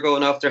family are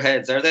going off their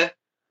heads, are they?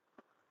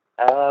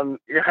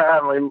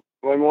 Yeah,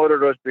 my mother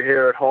does be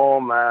here at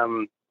home.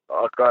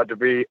 Oh God, there'd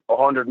be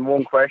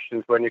 101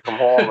 questions when you come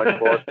home, I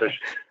suppose.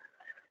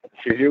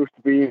 She's used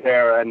to being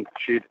there, and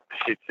she'd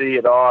see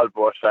it all.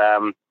 But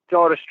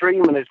the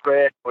streaming is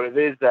great, but it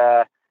is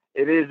a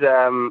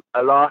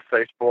loss,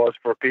 I suppose,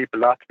 for people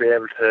not to be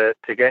able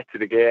to get to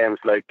the games.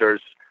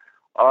 There's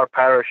our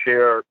parish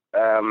here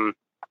in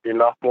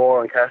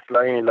Lockmore and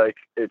Castelline.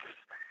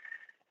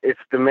 It's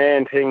the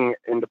main thing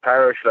in the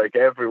parish.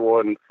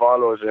 Everyone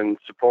follows and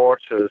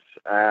supports us.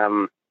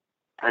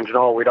 And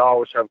we'd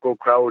always have good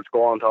crowds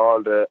going to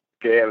all the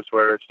games,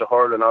 whether it's the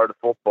hurling or the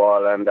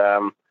football. And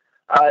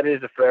it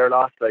is a fair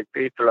loss.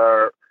 People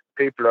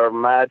are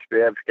mad to be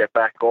able to get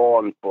back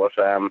going, but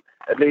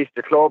at least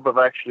the club have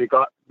actually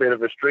got a bit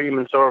of a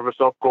streaming service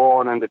up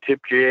going, and the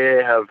Tip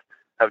GA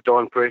have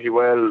done pretty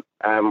well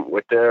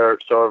with their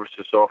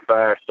services so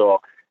far.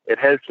 So it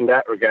helps in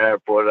that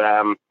regard. But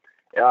I'm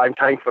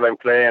thankful I'm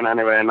playing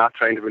anyway, and not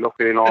trying to be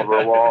looking over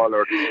a wall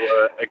or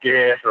a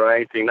gate or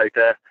anything like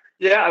that.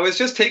 Yeah, I was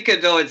just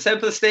thinking though, in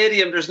Semple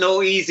Stadium, there's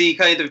no easy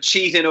kind of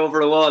cheating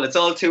over a wall. It's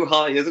all too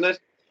high, isn't it?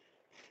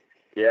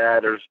 Yeah,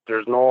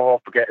 there's no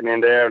hope of getting in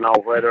there now.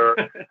 Whether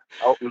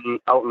out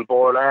in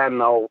Borland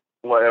now,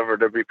 whatever,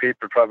 there'll be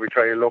people probably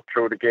trying to look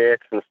through the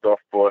gates and stuff.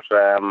 But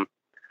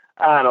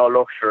I know,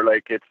 look, sure,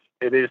 like it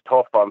is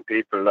tough on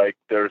people. Like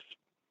there's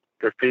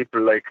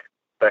people like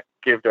that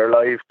give their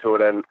lives to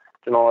it, and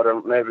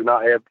they're maybe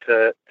not able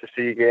to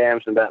see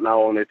games and that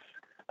now, and it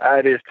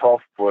is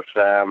tough. But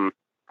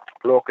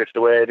look, it's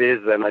the way it is,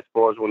 and I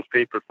suppose once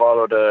people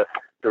follow the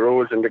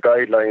rules and the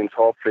guidelines,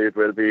 hopefully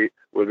we'll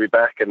be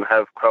back and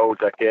have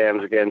crowds at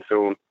games again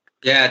soon.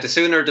 Yeah, the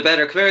sooner the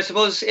better. Come here, I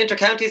suppose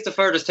inter-county is the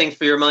furthest thing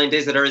for your mind,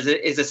 is it? Or is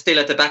it still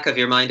at the back of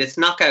your mind? It's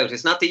knockout.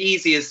 It's not the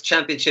easiest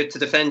championship to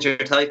defend your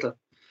title.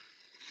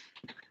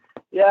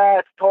 Yeah,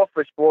 it's tough,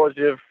 I suppose.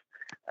 You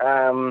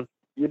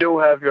do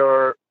have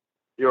your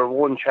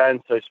one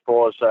chance, I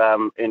suppose,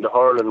 in the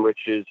hurling,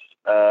 which is,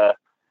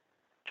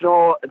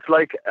 it's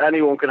like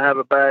anyone can have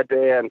a bad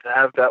day, and to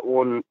have that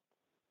one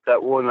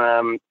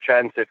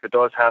chance, if it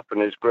does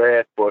happen, is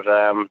great. But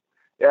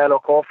yeah,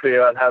 look, hopefully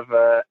I'll have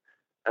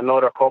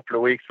another couple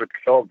of weeks with the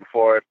club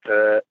before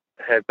it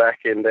head back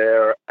in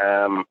there.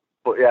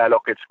 But yeah,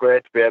 look, it's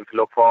great to be able to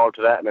look forward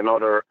to that in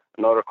another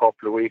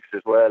couple of weeks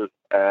as well.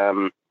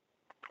 And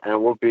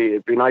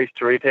it'd be nice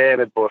to retain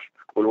it, but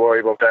we'll worry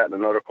about that in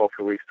another couple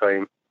of weeks'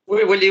 time.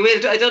 Will you?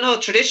 I don't know.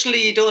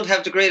 Traditionally, you don't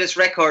have the greatest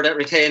record at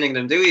retaining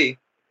them, do you?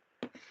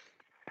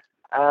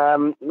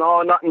 No,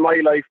 not in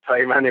my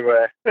lifetime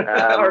anyway.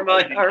 Or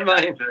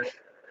mine.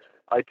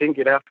 I think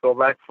you'd have to go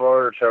back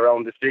further to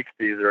around the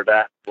 60s or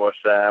that. But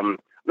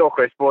look,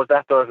 I suppose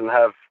that doesn't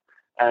have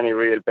any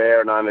real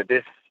bearing on it.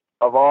 This,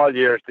 of all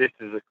years, this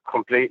is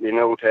completely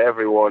new to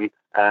everyone.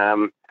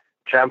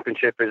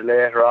 Championship is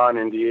later on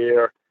in the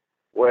year.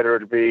 Whether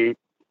it be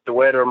the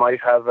weather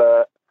might have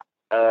a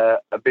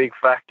big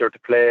factor to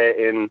play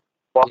in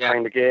what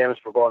kind of games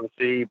we're going to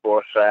see.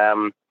 But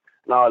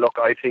no, look,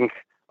 I think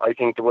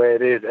the way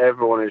it is,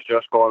 everyone is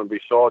just going to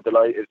be so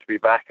delighted to be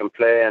back and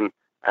playing.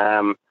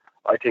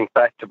 I think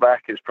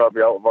back-to-back is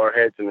probably out of our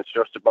heads, and it's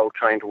just about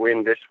trying to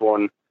win this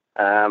one.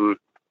 And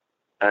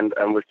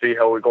we'll see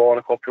how we go in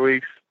a couple of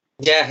weeks.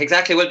 Yeah,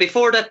 exactly. Well,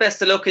 before that,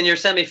 best of luck in your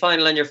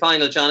semi-final and your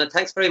final, John. And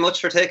thanks very much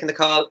for taking the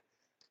call.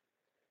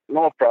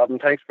 No problem.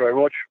 Thanks very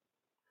much.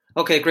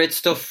 Okay, great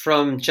stuff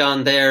from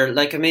John there.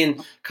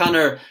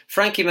 Conor,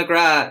 Frankie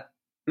McGrath,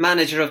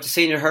 manager of the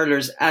senior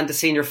hurlers and the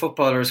senior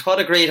footballers. What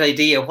a great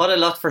idea. What a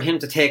lot for him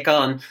to take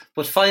on.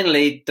 But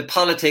finally, the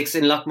politics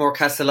in Lockmore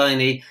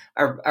Castleiney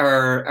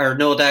are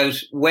no doubt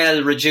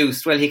well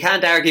reduced. Well, he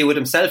can't argue with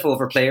himself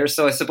over players,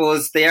 so I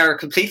suppose they are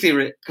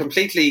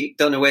completely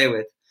done away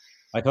with.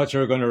 I thought you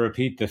were going to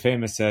repeat the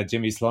famous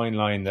Jimmy Sloan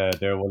line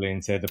there, Willie,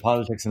 and say the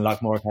politics in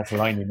Lockmore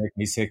Castleiney make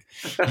me sick.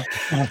 But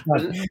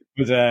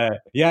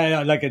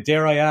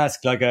dare I ask,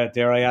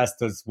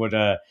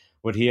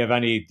 would he have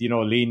any,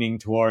 leaning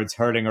towards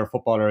hurling or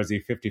football, or is he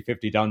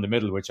 50-50 down the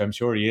middle, which I'm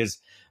sure he is,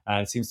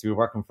 and seems to be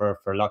working for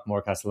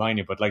Lockmore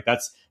Castleiney. But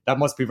that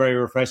must be very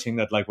refreshing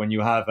that when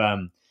you have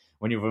a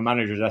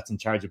manager that's in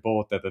charge of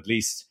both, that at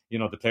least,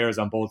 the players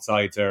on both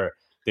sides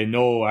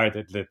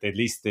at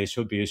least they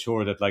should be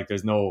assured that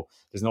there's no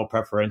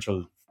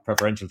preferential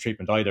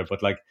treatment either.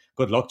 But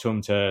good luck to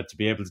him to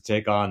be able to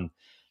take on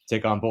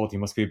both. He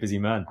must be a busy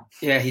man.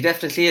 Yeah, he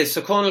definitely is.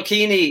 So Conal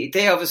Keaney,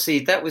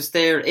 that was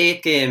their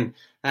 8th game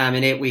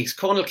in 8 weeks.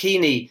 Conal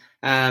Keaney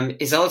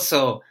is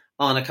also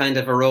on a kind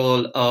of a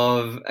roll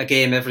of a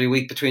game every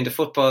week between the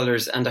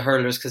footballers and the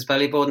hurlers, because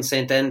Ballyboden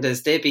St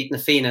Enda's, they beat Na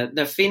Fianna.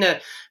 Na Fianna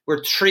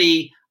were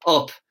 3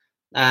 up.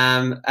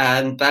 And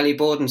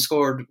Ballyboden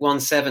scored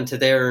 1-7 to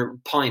their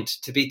point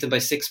to beat them by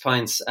 6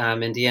 points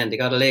in the end. They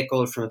got a late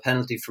goal from a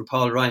penalty from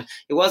Paul Ryan.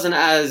 It wasn't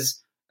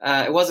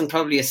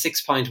probably a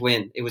 6-point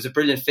win. It was a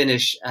brilliant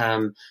finish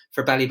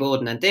for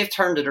Ballyboden, and they've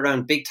turned it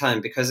around big time,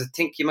 because I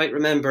think you might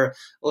remember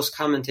us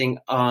commenting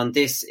on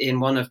this in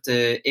one of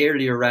the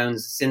earlier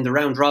rounds. It's in the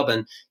round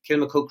robin.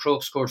 Kilmacud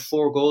Croke scored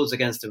 4 goals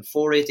against them,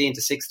 4-18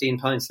 to 16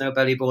 points. Now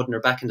Ballyboden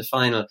are back in the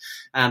final.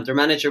 Their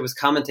manager was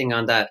commenting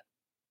on that,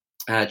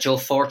 Joe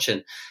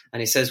Fortune,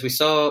 and he says,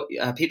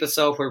 people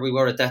saw where we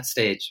were at that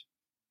stage.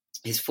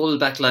 His full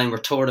back line were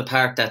torn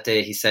apart that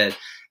day, he said,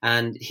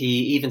 and he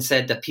even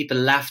said that people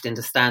laughed in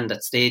the stand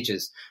at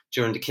stages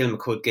during the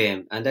Kilmacud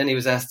game. And then he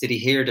was asked, did he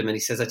hear them? And he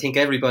says, I think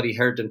everybody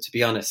heard them, to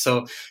be honest.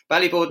 So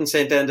Ballyboden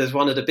St Enda is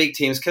one of the big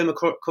teams.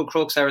 Kilmacud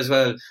Crokes are as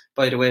well,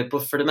 by the way.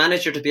 But for the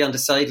manager to be on the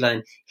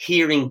sideline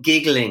hearing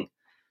giggling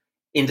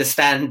in the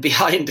stand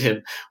behind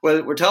him.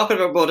 Well, we're talking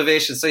about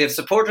motivation. So you have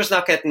supporters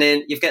not getting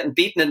in. You've gotten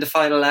beaten in the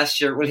final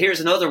last year. Well, here's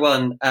another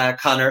one,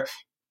 Conor.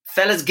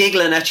 Fellas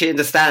giggling at you in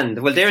the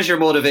stand. Well, there's your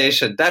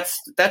motivation. That's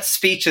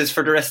speeches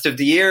for the rest of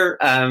the year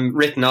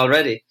written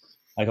already.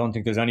 I don't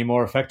think there's any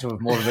more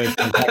effective motivation.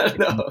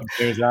 No.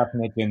 Players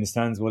laughing at you in the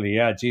stands, Willie.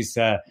 Yeah, geez.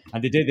 And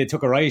they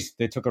took a right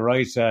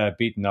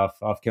beating off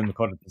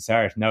Kilmacud at the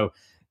start. Now,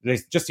 they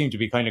just seem to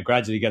be kind of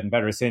gradually getting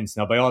better since.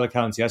 Now, by all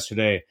accounts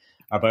yesterday,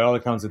 or by all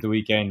accounts of the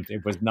weekend,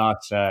 it was not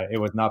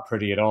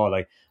pretty at all.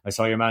 I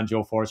saw your man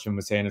Joe Fortune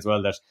was saying as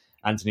well that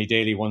Anthony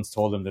Daly once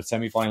told him that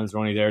semi-finals are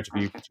only there to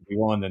be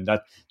won, and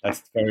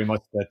that's very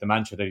much the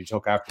mantra that he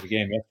took after the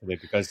game yesterday,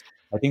 because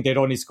I think they'd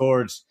only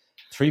scored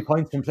 3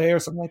 points in play or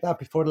something like that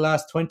before the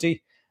last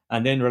 20,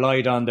 and then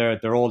relied on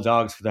their old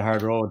dogs for the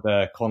hard road,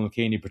 Conal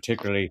Keaney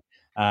particularly.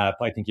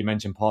 I think you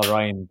mentioned Paul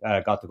Ryan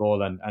got the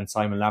goal, and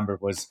Simon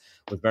Lambert was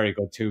very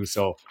good too.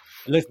 So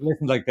listen,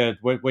 like that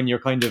when you're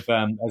kind of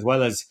as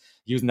well as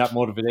using that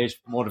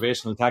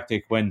motivational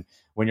tactic when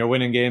you're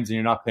winning games and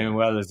you're not playing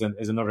well is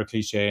another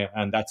cliche,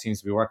 and that seems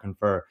to be working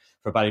for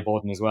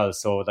Ballyboden as well.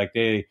 So like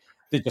they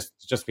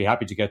just be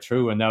happy to get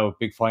through, and now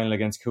big final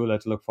against Coola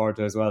to look forward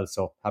to as well.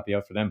 So happy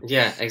out for them.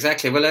 Yeah,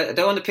 exactly. Well, I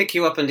don't want to pick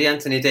you up on the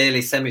Anthony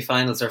Daly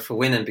semi-finals are for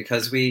winning,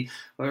 because we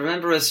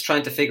remember us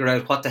trying to figure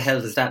out what the hell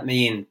does that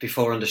mean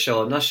before on the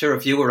show. I'm not sure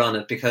if you were on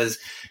it, because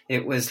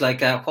it was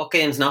like, what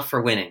game's not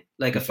for winning?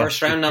 Like a first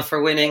round not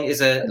for winning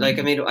is I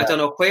don't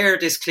know where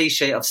this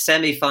cliche of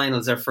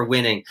semi-finals are for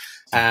winning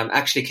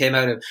actually came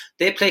out of.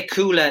 They play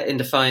Coola in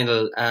the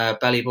final,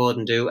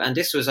 Ballyboden do, and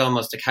this was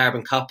almost a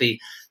carbon copy.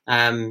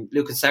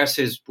 Lucan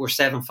Sarsfields were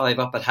 7-5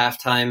 up at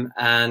half time,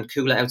 and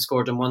Coola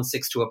outscored them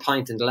 1-6 to a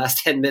point in the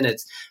last 10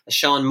 minutes. A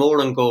Sean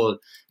Moran goal,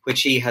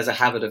 which he has a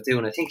habit of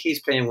doing. I think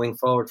he's playing wing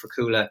forward for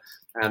Coola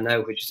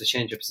now, which is a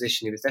change of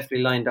position. He was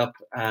definitely lined up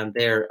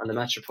there on the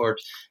match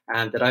report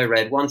that I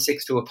read.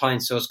 1-6 to a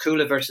point. So it's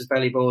Coola versus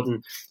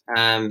Ballyboden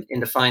in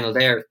the final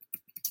there.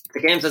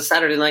 The game's on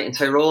Saturday night in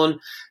Tyrone.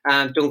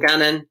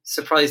 Dungannon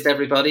surprised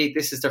everybody.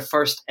 This is their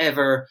first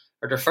ever,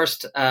 or their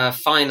first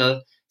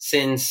final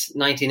since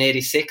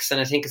 1986, and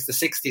I think it's the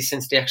 60th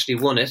since they actually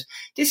won it.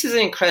 This is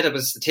an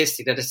incredible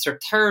statistic that it's their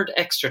third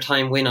extra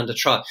time win on the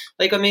trot.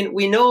 Like, I mean,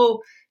 we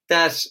know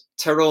that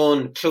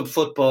Tyrone club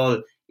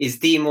football is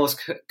the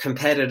most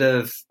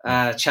competitive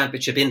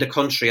championship in the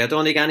country. I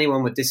don't think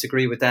anyone would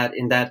disagree with that,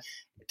 in that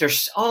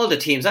there's all the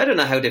teams, I don't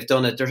know how they've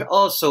done it, they're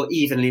all so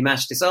evenly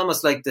matched. It's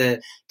almost like the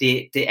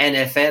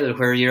NFL,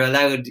 where you're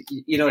allowed,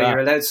 you're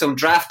allowed some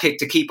draft pick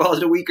to keep all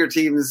the weaker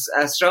teams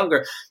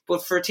stronger.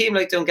 But for a team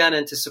like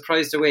Dungannon to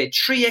surprise their way,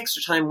 3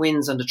 extra time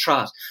wins on the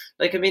trot,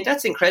 like, I mean,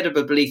 that's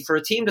incredible belief for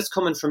a team that's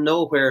coming from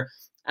nowhere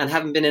and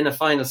haven't been in a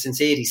final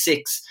since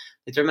 86.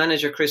 Their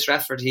manager, Chris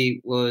Rafferty,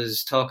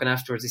 was talking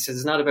afterwards. He says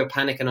it's not about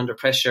panicking under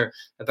pressure,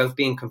 about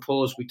being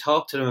composed. We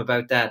talk to them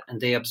about that,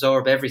 and they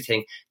absorb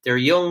everything. They're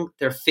young,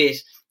 they're fit,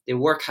 they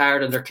work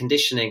hard on their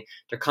conditioning,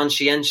 they're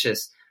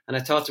conscientious. And I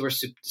thought they were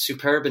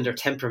superb in their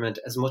temperament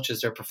as much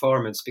as their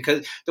performance.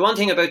 Because the one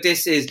thing about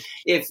this is,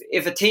 if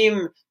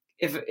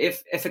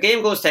a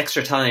game goes to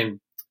extra time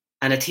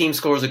and a team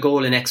scores a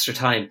goal in extra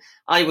time,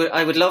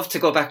 I would love to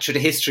go back through the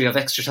history of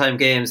extra time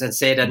games and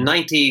say that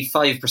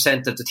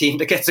 95% of the team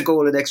that gets a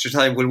goal in extra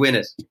time will win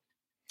it.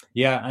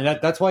 Yeah, and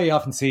that's why you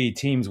often see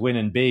teams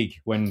winning big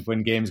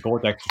when games go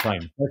to extra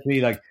time.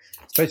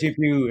 Especially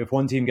if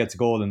one team gets a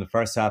goal in the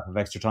first half of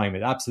extra time,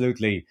 it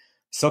absolutely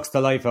sucks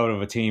the life out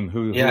of a team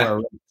who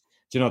are,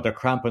 they're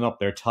cramping up,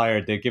 they're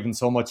tired, they've given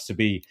so much to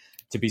be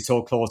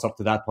so close up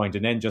to that point,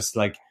 and then just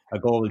like a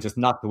goal will just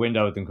knock the wind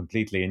out of them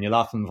completely, and you'll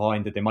often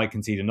find that they might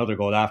concede another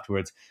goal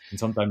afterwards and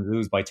sometimes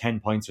lose by 10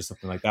 points or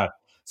something like that.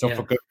 So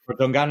for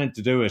Dungannon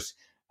to do it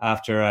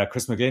after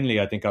Chris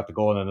McGinley, I think, got the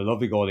goal, and a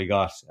lovely goal he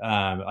got.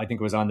 I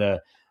think it was on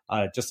the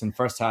just in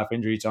first half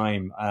injury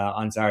time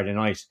on Saturday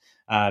night.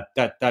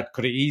 That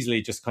could have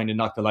easily just kind of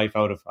knocked the life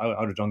out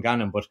of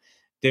Dungannon. But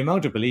the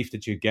amount of belief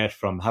that you get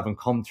from having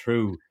come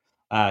through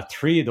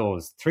three of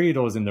those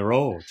in the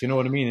row, do you know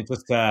what I mean? It's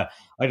just I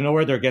don't know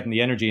where they're getting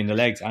the energy in the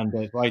legs, and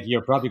right,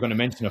 you're probably going to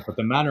mention it, but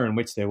the manner in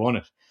which they won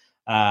it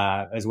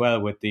as well,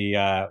 with the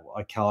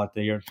I call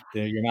it your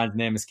man's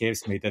name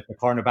escapes me, that the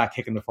cornerback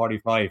kicking the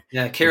 45.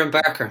 Yeah, Kieran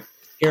Barker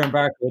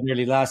with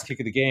nearly last kick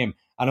of the game,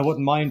 and I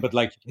wouldn't mind, but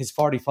like his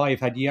 45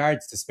 had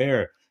yards to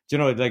spare. Do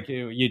you know, like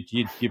you'd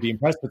be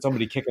impressed with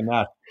somebody kicking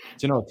that,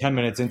 10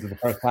 minutes into the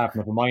first half,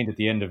 never mind at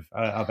the end of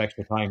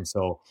extra time.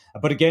 So,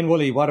 but again,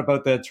 Wooly, what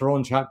about the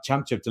Tyrone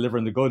Championship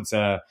delivering the goods?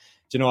 I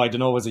don't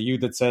know, was it you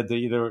that said that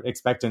you're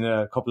expecting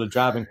a couple of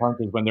drab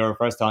encounters when they were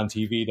first on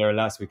TV there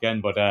last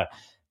weekend? But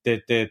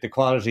the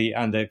quality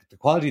and the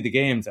quality of the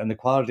games and the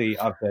quality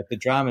of the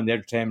drama and the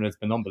entertainment has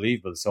been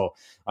unbelievable. So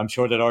I'm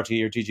sure that RT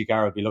or TG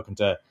Garrett will be looking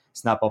to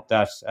snap up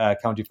that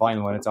county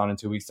final when it's on in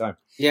 2 weeks' time.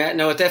 Yeah,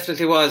 no, it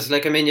definitely was.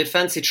 Like, I mean, you'd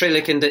fancy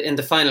Trillick in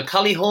the final.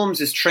 Collie Holmes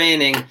is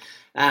training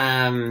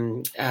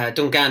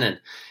Dungannon.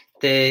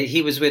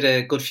 He was with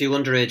a good few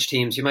underage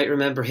teams. You might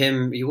remember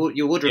him. You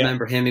would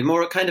remember him. He's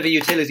more kind of a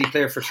utility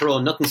player for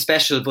Tyrone. Nothing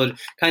special, but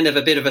kind of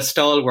a bit of a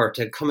stalwart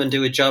to come and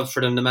do a job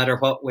for them no matter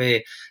what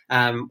way,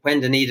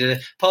 when they needed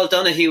it. Paul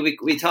Donoghue,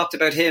 we talked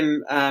about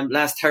him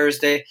last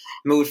Thursday,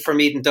 moved from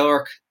Eden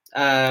Dork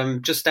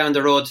just down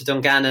the road to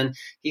Dungannon.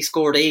 He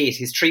scored 8.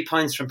 His 3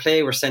 points from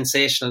play were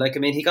sensational. Like, I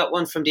mean, he got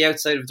one from the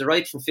outside of the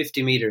right from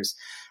 50 metres,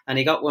 and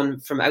he got one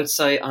from on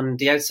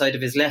the outside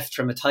of his left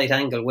from a tight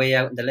angle way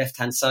out on the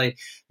left-hand side.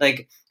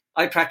 Like,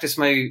 I practiced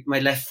my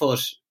left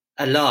foot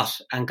a lot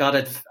and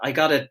I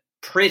got it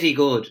pretty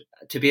good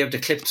to be able to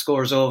clip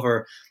scores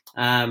over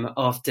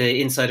off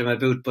the inside of my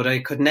boot, but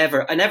I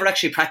never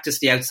actually practiced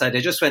the outside.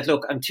 I just went,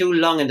 look, I'm too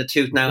long in the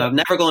tooth now. I'm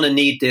never going to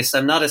need this.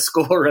 I'm not a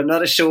scorer. I'm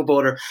not a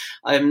showboater.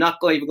 I'm not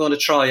even going to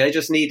try. I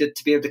just needed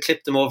to be able to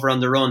clip them over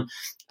on the run.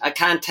 I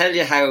can't tell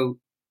you how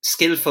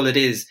skillful it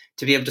is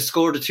to be able to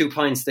score the 2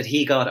 points that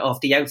he got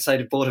off the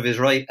outside of both of his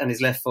right and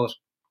his left foot.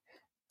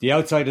 The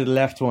outside of the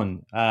left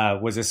one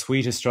was as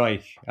sweet a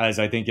strike as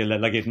I think it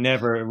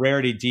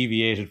rarely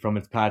deviated from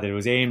its path. It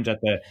was aimed at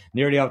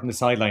nearly out on the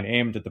sideline,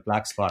 aimed at the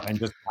black spot and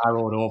just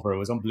arrowed over. It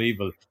was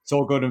unbelievable.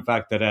 So good, in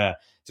fact, that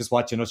just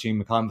watching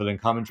Oisin McConville in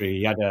commentary,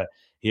 he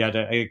had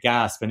a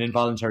gasp, an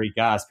involuntary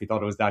gasp. He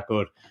thought it was that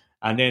good.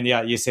 And then,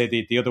 you say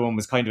the other one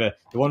was kind of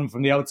the one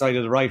from the outside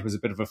of the right was a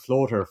bit of a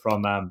floater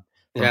from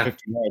 50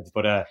 yards.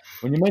 But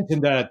when you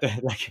mentioned that,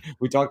 like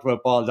we talked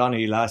about Paul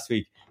Donaghy last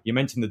week, you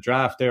mentioned the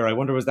draft there. I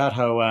wonder, is that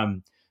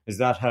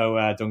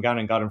how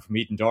Dungannon got him from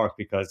Eton Dork?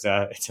 Because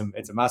it's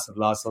a massive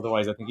loss.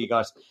 Otherwise, I think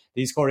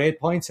he scored 8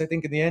 points, I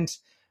think, in the end.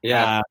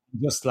 Yeah,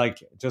 just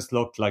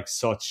looked like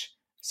such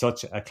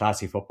a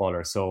classy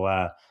footballer.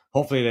 So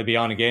hopefully they'll be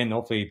on again.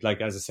 Hopefully, like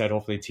as I said,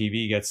 hopefully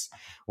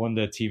one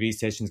of the TV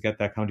stations get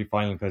that county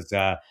final, because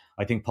I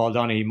think Paul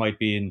Donaghy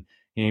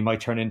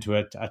might turn into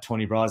a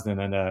Tony Brosnan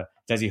and a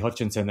Desi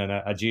Hutchinson and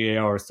a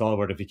GAR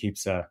stalwart if he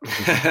keeps.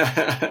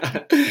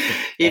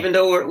 Even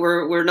though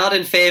we're not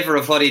in favour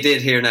of what he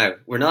did here now,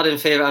 we're not in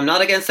favour. I'm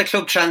not against the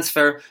club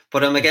transfer,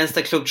 but I'm against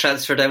the club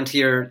transfer down to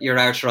your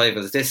arch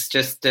rivals. This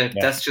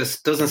that's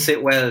just doesn't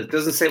sit well. It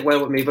doesn't sit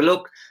well with me. But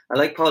look, I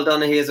like Paul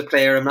Donaghy as a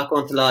player. I'm not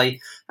going to lie.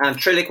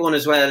 Trillick won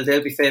as well.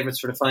 They'll be favourites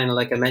for the final,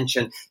 like I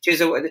mentioned.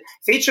 The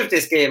feature of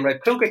this game,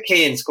 right? Plunkett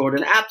Kane scored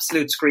an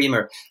absolute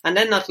screamer, and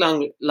then not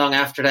long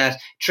after that,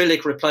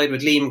 Trillick replied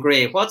with Liam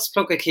Gray. What's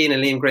Plunkett Kane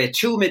and Liam Gray?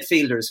 Two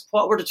midfielders.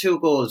 What were the two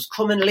goals?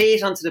 Coming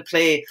late onto the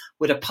play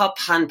with a pop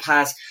hand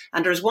pass.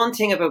 And there's one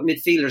thing about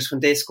midfielders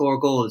when they score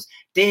goals.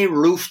 They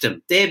roofed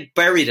him. They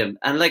buried him.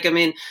 And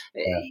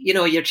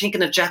you're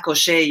thinking of Jack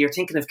O'Shea. You're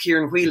thinking of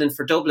Kieran Whelan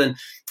for Dublin.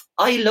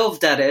 I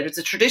love that, Ed. It's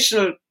a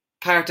traditional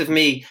part of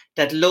me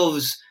that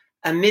loves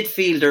a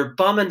midfielder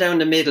bombing down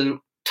the middle,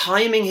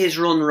 timing his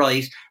run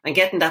right and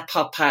getting that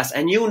pop pass.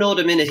 And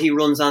the minute he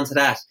runs onto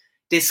that,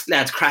 this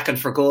lad's cracking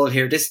for goal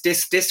here. This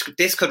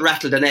could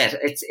rattle the net.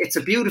 It's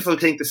a beautiful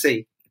thing to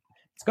see.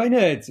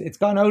 It's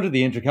gone out of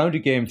the inter-county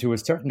game to a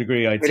certain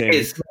degree, I'd say. It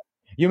is.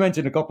 You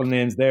mentioned a couple of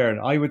names there, and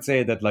I would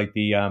say that like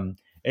the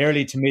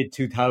early to mid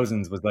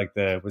 2000s was like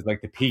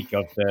the peak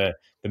of the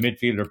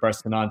midfielder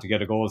bursting on to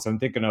get a goal. So I'm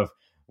thinking of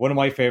one of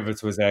my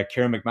favourites was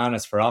Kieran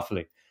McManus for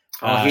Offaly.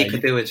 He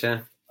could do it,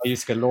 yeah. I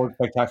used to get loads of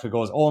spectacular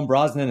goals. Owen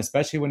Brosnan,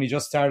 especially when he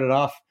just started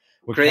off.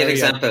 Great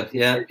example,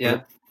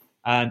 yeah.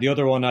 And the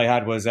other one I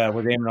had was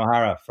Eamon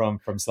O'Hara from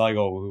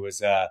Sligo,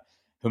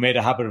 who made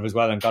a habit of as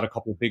well and got a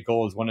couple of big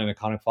goals, one in a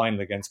Connacht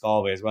final against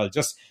Galway as well.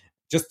 Just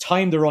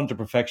timed the run to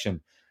perfection.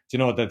 You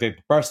know, that they're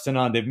bursting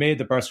on. They've made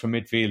the burst from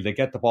midfield. They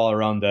get the ball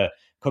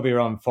could be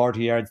around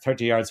 40 yards,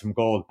 30 yards from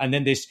goal. And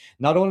then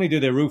not only do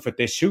they roof it,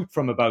 they shoot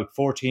from about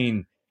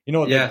 14. You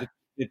know,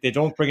 they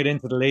don't bring it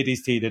into the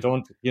ladies' tee. They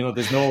don't,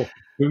 there's no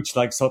hooch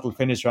like subtle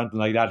finish or anything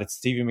like that. It's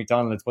Stevie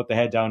McDonald. It's put the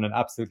head down and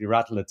absolutely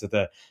rattle it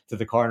to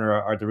the corner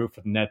or the roof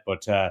of the net.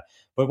 But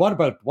what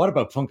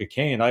about Plunkett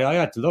Kane? I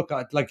had to look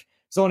at, like,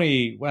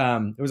 it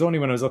was only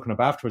when I was looking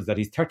up afterwards that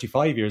he's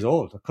 35 years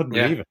old. I couldn't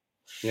believe it.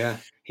 Yeah,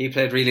 he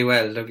played really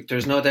well.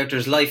 There's no doubt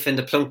there's life in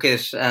the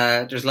Plunkett.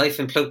 There's life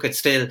in Plunkett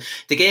still.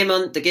 The game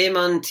on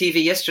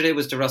TV yesterday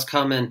was the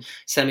Roscommon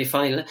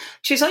semi-final.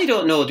 Jeez, I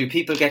don't know. Do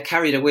people get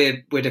carried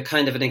away with a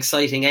kind of an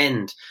exciting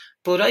end?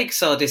 But I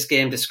saw this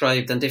game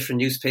described on different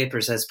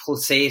newspapers as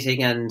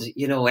pulsating and,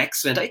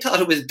 excellent. I thought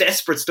it was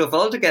desperate stuff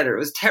altogether. It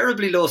was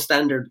terribly low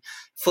standard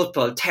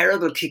football,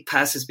 terrible kick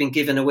passes being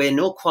given away,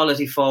 no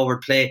quality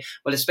forward play.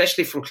 Well,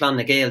 especially from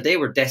Clonagale, they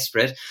were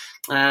desperate.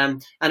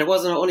 And it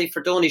wasn't only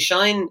for Donny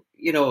Shine,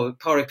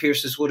 Pádraig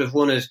Pearses would have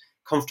won it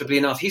comfortably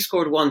enough. He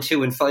scored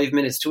 1-2 in 5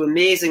 minutes to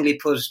amazingly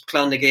put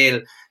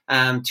Clonagale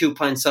 2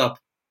 points up.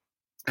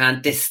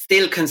 And they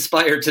still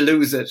conspired to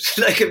lose it.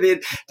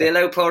 They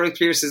allow Pádraig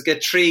Pearses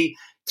get three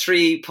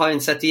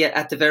points at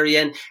the very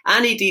end.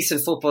 Any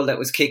decent football that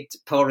was kicked,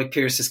 Pádraig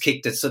Pearses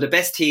kicked it. So the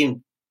best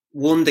team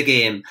won the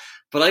game.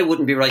 But I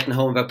wouldn't be writing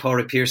home about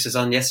Pádraig Pearses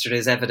on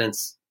yesterday's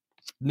evidence.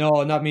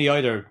 No, not me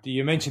either.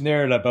 You mentioned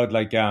there about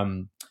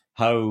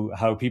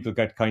how people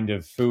get kind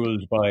of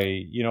fooled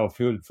by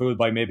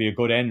maybe a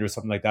good end or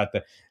something like that.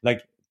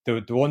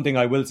 The one thing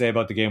I will say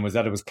about the game was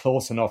that it was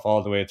close enough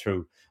all the way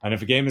through. And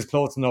if a game is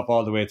close enough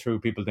all the way through,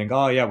 people think,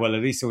 oh yeah, well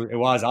at least it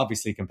was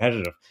obviously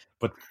competitive.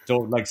 But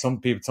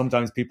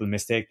sometimes people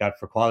mistake that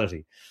for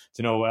quality,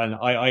 And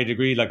I'd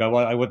agree. Like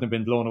I wouldn't have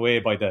been blown away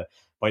by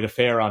the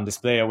fare on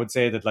display. I would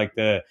say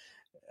that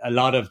a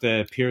lot of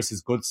the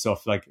Pearce's good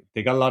stuff, like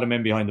they got a lot of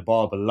men behind the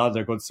ball, but a lot of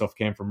their good stuff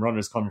came from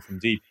runners coming from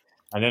deep.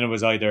 And then it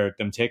was either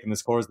them taking the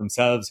scores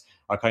themselves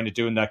or kind of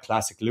doing that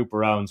classic loop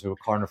around to a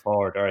corner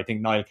forward. Or I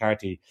think Niall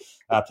Carty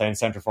playing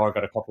centre forward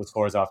got a couple of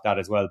scores off that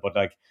as well. But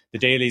like the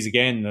Dailies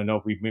again, I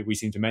know we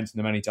seem to mention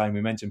them anytime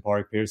we mention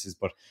Pádraig Pearses,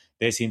 but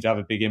they seem to have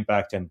a big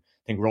impact. And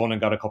I think Ronan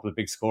got a couple of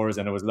big scores,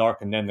 and it was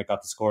Larkin then that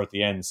got the score at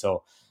the end.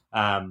 So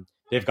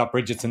they've got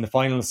Bridget's in the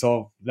final.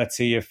 So let's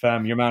see if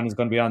your man is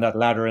going to be on that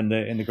ladder in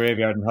the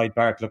graveyard in Hyde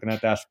Park looking at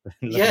that.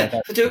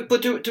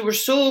 But they were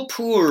so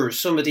poor,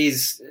 some of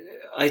these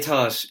I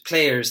thought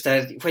players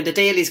that when the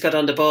Dailies got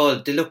on the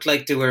ball, they looked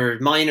like they were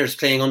minors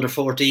playing under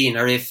 14.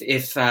 Or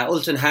if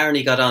Ultan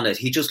Harney got on it,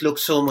 he just looked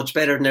so much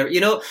better than there. You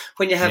know,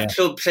 when you have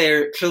club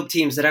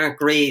teams that aren't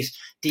great,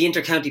 the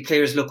inter-county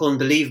players look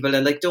unbelievable.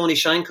 And like Donny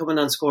Shine coming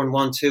on scoring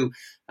 1-2.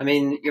 I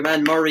mean, your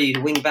man Murray,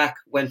 the wing back,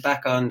 went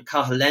back on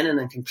Cathal Lennon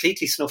and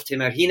completely snuffed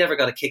him out. He never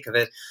got a kick of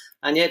it.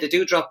 And yeah, they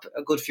do drop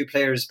a good few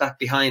players back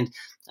behind.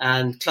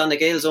 And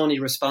Clonagale's only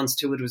response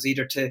to it was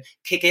either to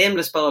kick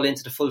aimless ball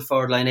into the full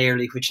forward line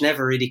early, which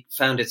never really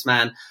found its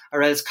man,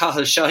 or else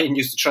Cathal Shine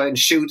used to try and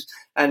shoot.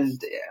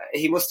 And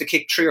he must have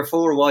kicked 3 or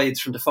 4 wides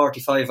from the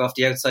 45 off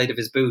the outside of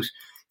his boot,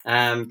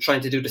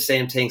 trying to do the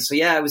same thing. So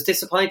yeah, I was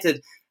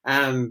disappointed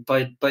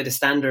by the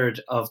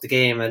standard of the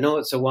game. I know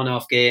it's a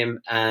one-off game,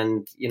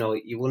 and you know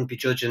you wouldn't be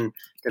judging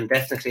them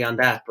definitely on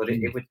that, but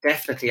it would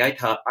definitely. I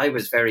thought I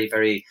was very,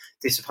 very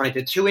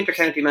disappointed. 2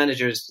 inter-county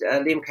managers,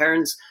 Liam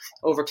Kearns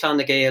over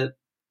Clonagale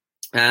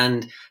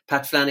and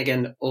Pat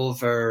Flanagan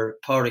over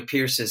Pádraig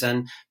Pearses,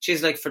 and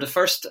she's like for the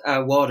first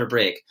water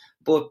break,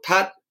 both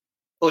Pat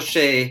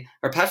O'Shea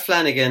or Pat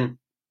Flanagan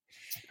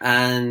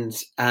and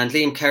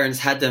Liam Kearns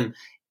had them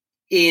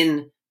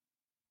in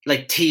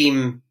like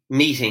team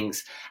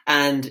meetings,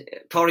 and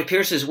Pádraig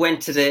Pearses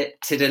went to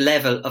the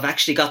level of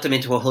actually got them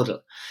into a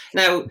huddle.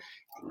 Now,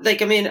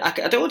 like, I mean, I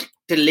don't want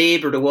to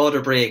labour the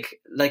water break.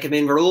 Like, I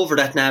mean, we're over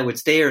that now.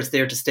 It's there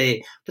to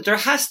stay. But there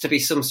has to be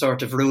some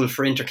sort of rule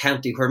for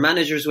inter-county where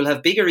managers will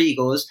have bigger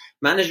egos.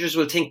 Managers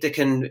will think they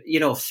can, you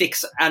know,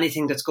 fix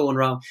anything that's going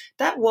wrong.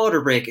 That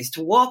water break is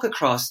to walk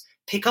across,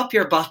 pick up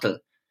your bottle.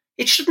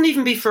 It shouldn't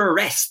even be for a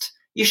rest.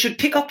 You should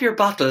pick up your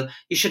bottle,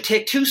 you should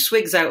take 2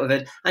 swigs out of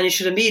it, and you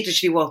should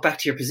immediately walk back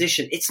to your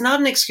position. It's not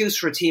an excuse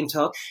for a team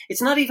talk.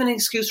 It's not even an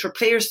excuse for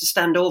players to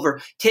stand over,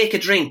 take a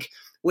drink,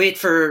 wait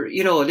for,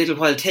 you know, a little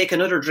while, take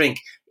another drink.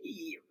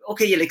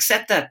 Okay, you'll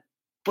accept that.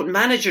 But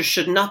managers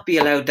should not be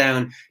allowed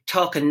down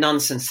talking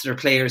nonsense to their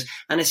players,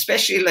 and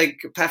especially like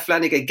Pat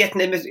Flanagan,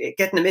 getting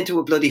them into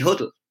a bloody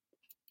huddle.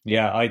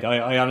 Yeah,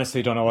 I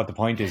honestly don't know what the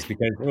point is,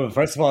 because, well,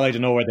 first of all, I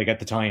don't know where they get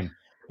the time,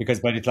 because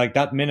but it's like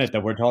that minute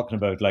that we're talking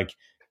about, like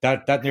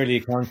that nearly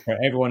accounts for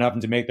everyone having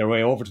to make their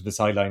way over to the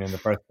sideline in the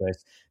first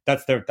place.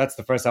 That's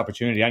the first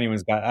opportunity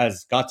anyone's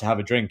got to have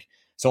a drink.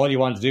 So all you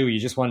want to do, you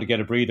just want to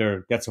get a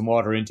breather, get some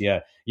water into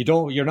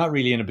you. You're not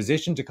really in a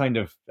position to kind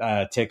of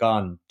take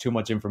on too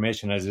much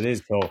information as it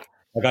is. So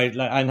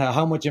and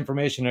how much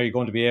information are you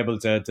going to be able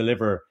to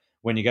deliver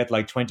when you get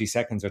like 20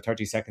 seconds or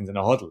 30 seconds in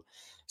a huddle?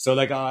 So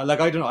I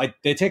don't know.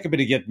 They take a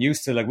bit of getting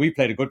used to. Like, we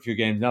played a good few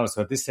games now,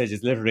 so at this stage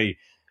it's literally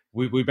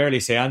we barely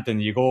say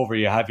anything. You go over,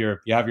 you have your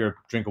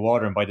drink of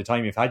water, and by the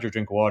time you've had your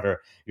drink of water,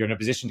 you're in a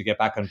position to get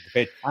back onto the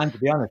pitch. And to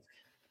be honest,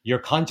 you're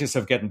conscious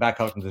of getting back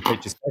out into the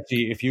pitch,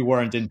 especially if you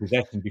weren't in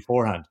possession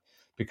beforehand.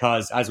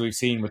 Because as we've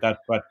seen with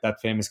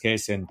that famous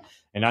case in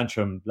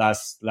Antrim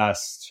last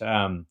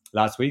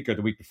week or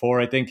the week before,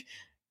 I think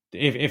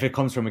if it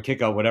comes from a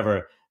kick out,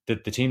 whatever, the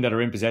team that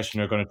are in possession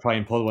are going to try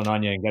and pull one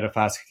on you and get a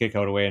fast kick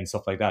out away and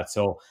stuff like that.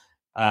 So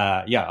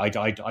I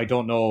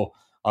don't know.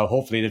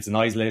 Hopefully it's an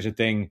isolated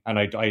thing, and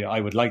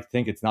I would like to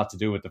think it's not to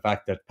do with the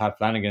fact that Pat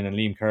Flanagan and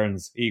Liam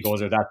Kearns'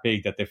 egos are that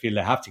big that they feel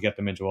they have to get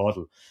them into a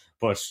huddle.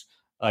 But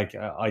like,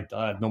 I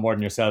no more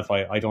than yourself,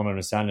 I don't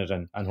understand it,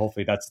 and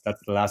hopefully that's the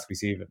last we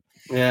see of it.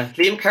 Yeah,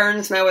 Liam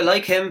Kearns, now I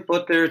like him,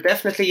 but there's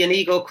definitely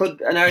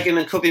an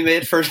argument could be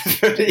made for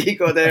the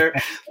ego there.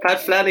 Pat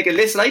Flanagan,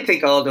 listen, I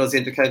think all those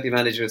inter-county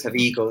managers have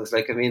egos.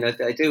 Like, I mean,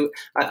 I do.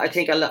 I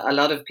think a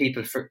lot of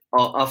people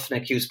often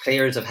accuse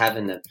players of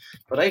having them,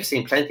 but I've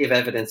seen plenty of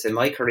evidence in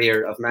my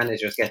career of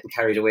managers getting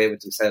carried away with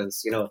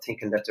themselves. You know,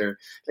 thinking that they're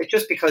like,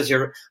 just because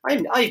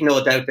I've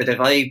no doubt that if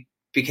I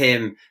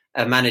became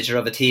a manager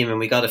of a team and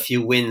we got a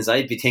few wins,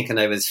 I'd be thinking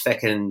I was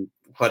fecking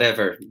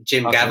whatever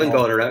Jim Gavin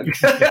going around.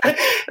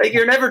 Like,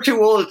 you're never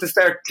too old to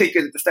start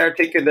thinking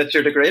that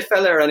you're the great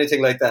fella or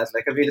anything like that.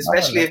 Like, I mean,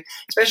 especially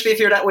if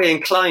you're that way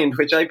inclined,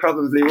 which I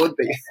probably would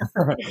be.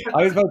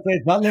 I was about to say,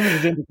 it's not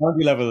limited into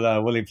county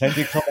level, Willie.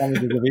 Plenty of club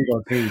managers of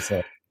ego too.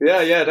 So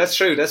yeah, that's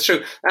true.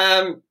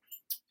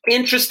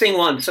 Interesting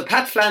one. So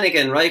Pat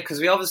Flanagan, right? Because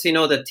we obviously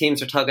know that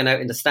teams are tugging out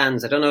in the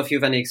stands. I don't know if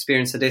you've any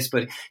experience of this,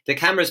 but the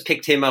cameras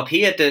picked him up.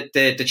 He had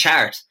the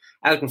chart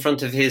out in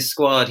front of his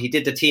squad. He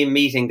did the team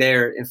meeting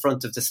there in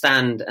front of the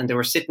stand, and they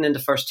were sitting in the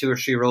first 2 or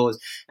 3 rows,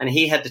 and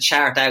he had the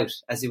chart out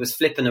as he was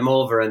flipping them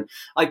over, and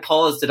I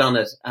paused it on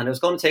it, and I was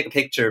going to take a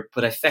picture,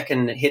 but I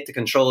feckin' hit the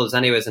controls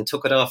anyways and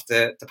took it off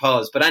the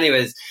pause. But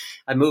anyways,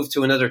 I moved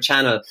to another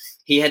channel.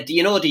 He had,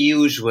 you know, the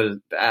usual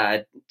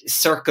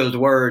circled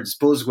words,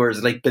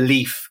 buzzwords like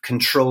belief,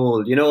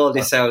 control, you know, all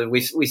this out.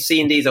 We've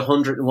seen these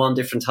 101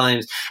 different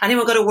times.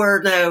 Anyone got a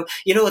word now?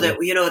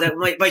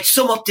 That might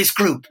sum up this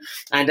group.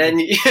 And then,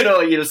 you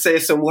know, you'll say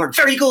some word.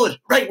 Very good.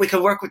 Right, we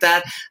can work with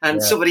that.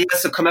 And somebody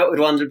else will come out with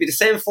one. There'll be the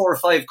same 4 or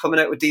 5 coming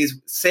out with these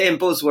same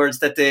buzzwords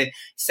that they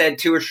said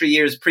 2 or 3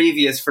 years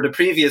previous for the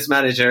previous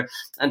manager.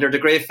 And they're the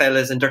great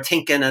fellas and they're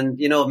thinking, and,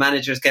 you know,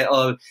 managers get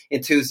all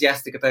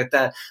enthusiastic about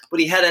that. But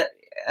he had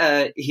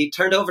he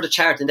turned over the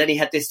chart, and then he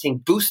had this thing,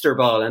 booster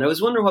ball, and I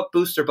was wondering what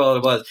booster ball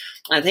was.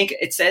 I think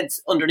it said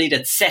underneath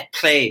it, set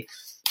play.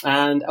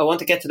 And I want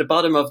to get to the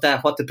bottom of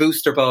that, what the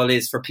booster ball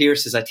is for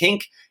Pierce's. I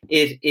think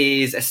it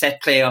is a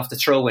set play off the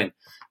throw-in.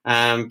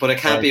 But I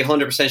can't be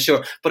 100%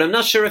 sure. But I'm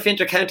not sure if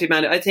Intercounty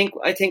I think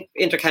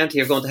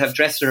Intercounty are going to have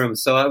dressing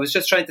rooms. So I was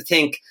just trying to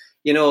think,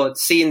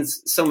 seeing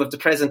some of the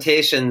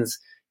presentations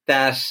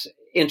that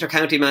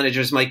Intercounty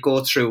managers might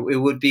go through, it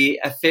would be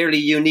a fairly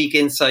unique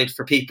insight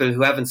for people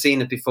who haven't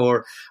seen it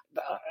before.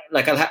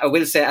 Like I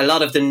will say, a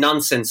lot of the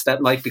nonsense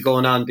that might be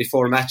going on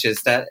before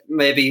matches that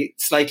may be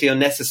slightly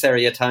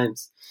unnecessary at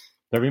times.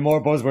 There'll be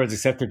more buzzwords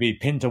except to be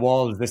pinned to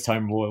walls this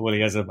time,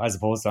 Willie, as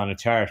opposed to on a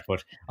chart.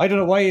 But I don't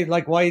know why.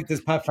 Like, why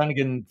does Pat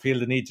Flanagan feel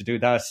the need to do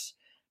that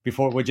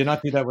before? Would you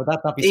not do that? Would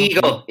that not be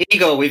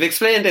ego? We've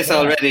explained this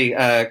already,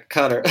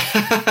 Connor.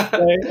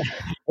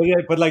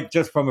 But like,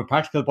 just from a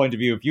practical point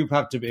of view, if you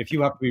have to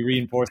be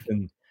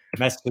reinforcing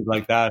messages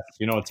like that,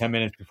 10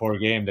 minutes before a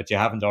game, that you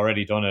haven't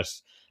already done a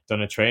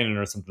training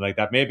or something like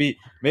that. Maybe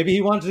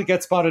he wanted to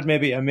get spotted.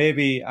 Maybe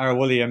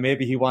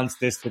he wants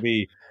this to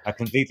be a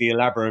completely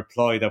elaborate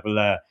ploy that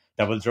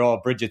will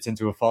draw Bridget's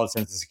into a false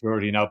sense of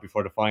security now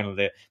before the final.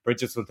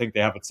 Bridget's will think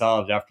they have it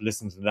solved after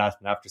listening to that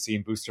and after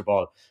seeing booster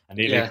ball, and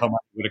they'll come up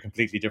with a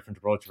completely different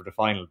approach for the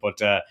final.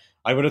 But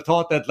I would have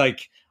thought that,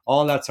 like,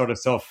 all that sort of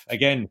stuff,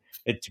 again,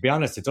 to be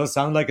honest, it does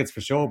sound like it's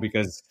for show,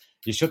 because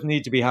you shouldn't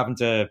need to be having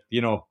to,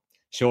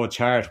 show a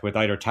chart with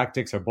either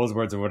tactics or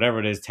buzzwords or whatever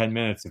it is 10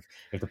 minutes.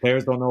 If the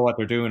players don't know what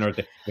they're doing, or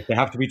if they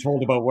have to be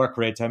told about work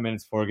rate 10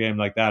 minutes before a game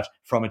like that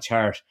from a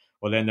chart,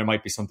 well, then there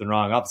might be something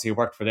wrong. Obviously, it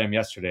worked for them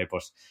yesterday,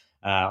 but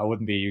I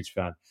wouldn't be a huge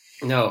fan.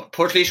 No,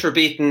 Portlaoise were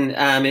beaten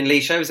in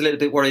Laois. I was a little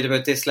bit worried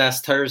about this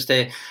last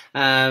Thursday.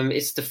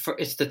 It's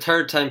the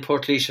third time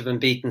Portlaoise have been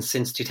beaten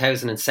since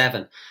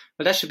 2007.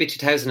 Well, that should be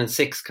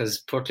 2006,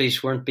 because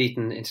Portlaoise weren't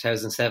beaten in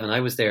 2007.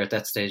 I was there at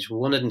that stage. We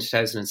won it in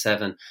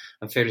 2007,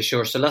 I'm fairly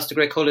sure. So lost to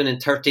Grey Cullen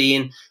in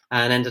 13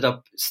 and ended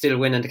up still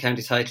winning the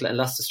county title, and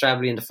lost to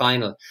Stradbally in the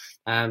final.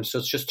 So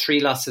it's just 3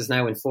 losses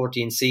now in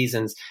 14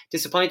 seasons.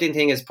 Disappointing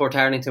thing is Port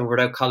Arlington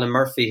without Colin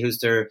Murphy, who's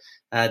their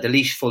the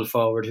Laois full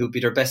forward, who'd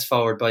be their best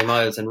forward by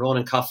miles, and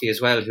Ronan Coffey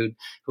as well, who'd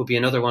be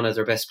another one of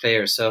their best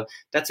players. So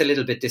that's a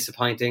little bit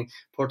disappointing.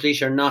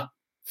 Portlaoise are not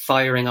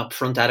firing up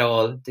front at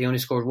all. They only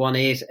scored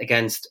 1-8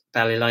 against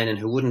Ballylinen,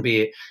 who wouldn't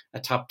be a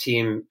top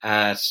team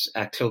at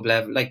club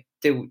level. Like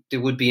they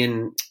would be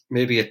in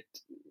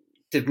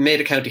they've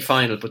made a county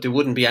final, but they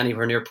wouldn't be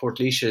anywhere near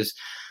Portlaoise's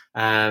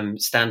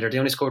standard. They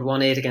only scored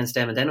 1-8 against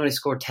them, and then only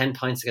scored 10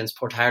 points against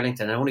Port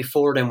Arlington, and only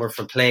 4 of them were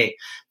from play.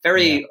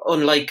 Very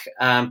unlike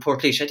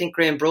Portlaoise. I think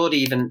Graham Brodie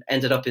even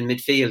ended up in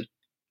midfield.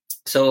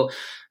 So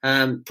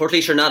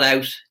Portlaoise are not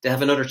out. They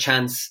have another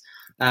chance.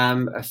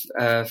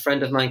 A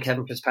friend of mine,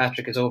 Kevin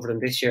Fitzpatrick, is over them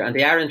this year, and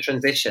they are in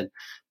transition,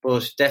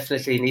 but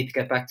definitely need to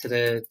get back to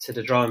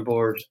the drawing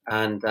board,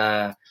 and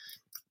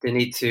they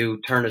need to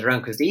turn it around,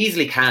 because they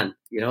easily can.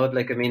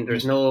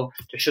 There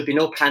should be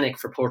no panic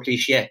for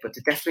Portlaoise yet, but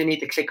they definitely need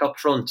to click up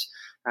front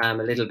a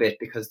little bit,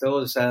 because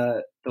those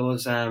they've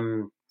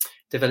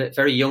a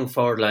very young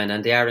forward line,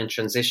 and they are in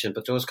transition.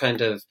 But those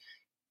kind of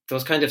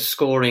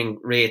scoring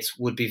rates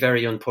would be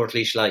very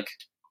un-Portlaoise like.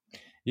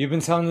 You've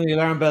been sounding the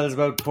alarm bells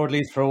about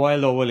Portlaoise for a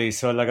while though, Willie.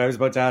 So I was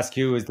about to ask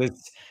you, is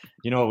this,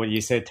 when you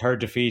say third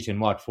defeat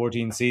in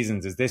 14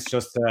 seasons, is this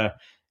just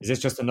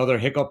another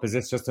hiccup? Is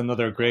this just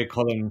another Grey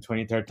Cullen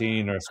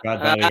 2013 or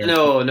Stradbally?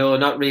 No,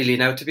 not really.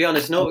 Now, to be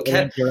honest, no.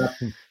 Kevin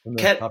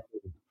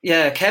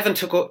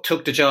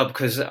took the job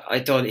because I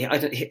thought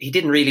he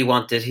didn't really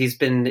want it. He's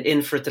been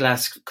in for it the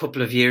last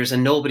couple of years,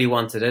 and nobody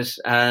wanted it.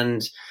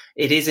 And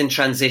it is in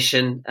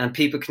transition, and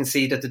people can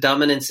see that the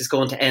dominance is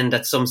going to end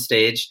at some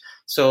stage.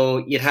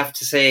 So you'd have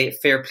to say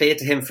fair play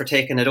to him for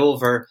taking it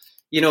over,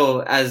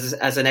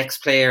 as an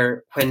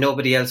ex-player when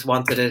nobody else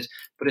wanted it.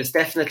 But it's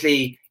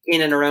definitely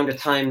in and around a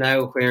time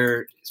now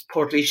where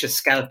Portlaoise's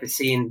scalp is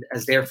seen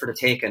as there for the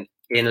taking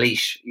in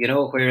Laois,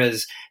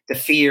 whereas the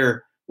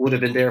fear would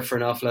have been there for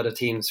an awful lot of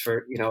teams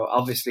for,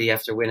 obviously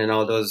after winning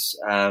all those,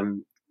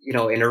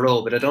 in a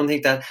row. But I don't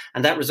think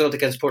that result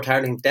against Port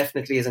Arlington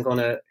definitely isn't going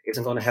to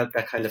help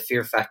that kind of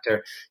fear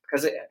factor,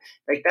 because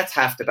that's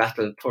half the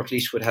battle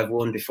Portlaoise would have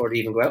won before they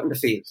even go out in the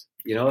field.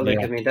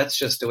 That's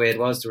just the way it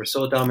was. They were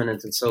so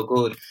dominant and so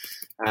good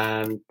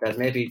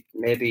that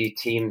maybe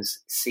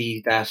teams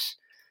see that.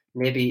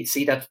 Maybe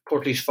see that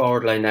Portlaoise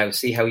forward line now,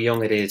 see how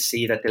young it is,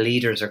 see that the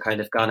leaders are kind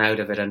of gone out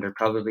of it, and they're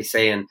probably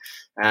saying,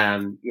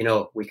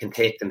 we can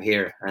take them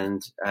here.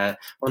 And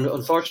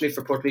unfortunately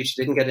for Portlaoise,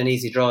 they didn't get an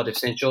easy draw. They've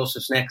St.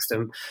 Joseph's next to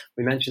them.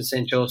 We mentioned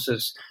St.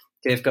 Joseph's.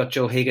 They've got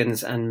Joe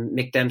Higgins and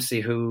Mick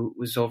Dempsey, who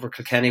was over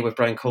Kilkenny with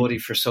Brian Cody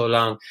for so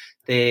long.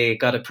 They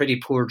got a pretty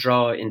poor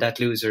draw in that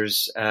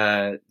losers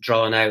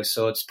draw now.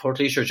 So it's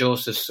Portlaoise or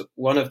Joseph's,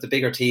 one of the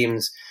bigger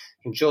teams.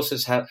 And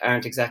Josephs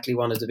aren't exactly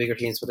one of the bigger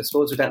teams, but I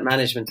suppose with that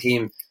management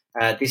team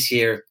this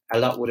year, a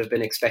lot would have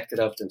been expected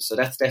of them. So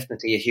that's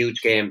definitely a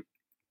huge game.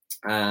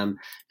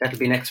 That'll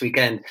be next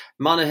weekend.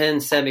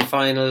 Monaghan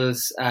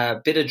semi-finals,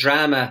 bit of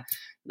drama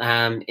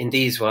in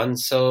these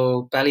ones.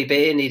 So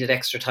Ballybay needed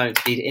extra time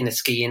to beat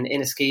Inniskeen.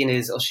 Inniskeen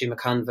is Oisin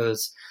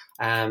McConville's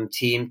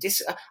team.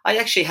 I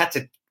actually had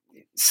to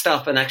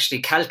stop and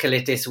actually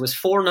calculate this. It was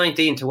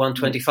 419 to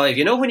 125.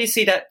 You know, when you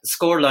see that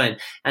scoreline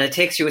and it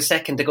takes you a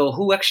second to go,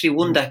 who actually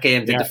won that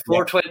game? Did the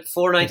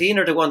 419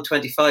 or the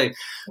 125?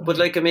 But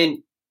like, I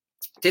mean,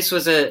 this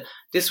was a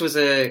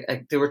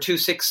they were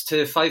 2-6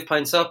 to 5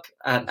 points up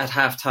at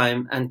half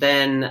time, and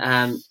then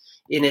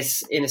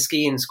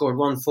Inniskeen scored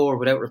 1-4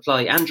 without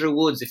reply. Andrew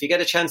Woods, if you get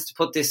a chance to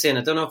put this in,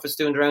 I don't know if it's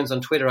doing the rounds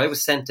on Twitter, I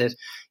was sent it.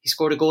 He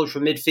scored a goal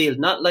from midfield,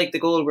 not like the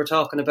goal we're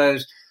talking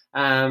about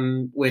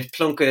with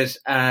Plunkett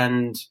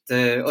and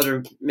the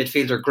other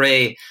midfielder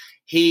Gray.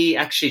 He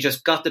actually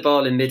just got the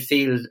ball in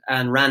midfield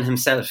and ran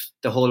himself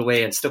the whole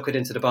way and stuck it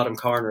into the bottom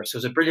corner. So it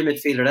was a brilliant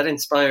midfielder. That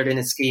inspired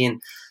Inniskeen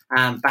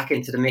back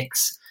into the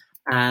mix.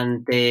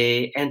 And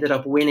they ended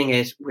up winning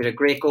it with a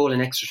great goal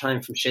in extra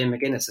time from Shane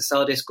McGuinness. I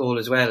saw this goal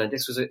as well. And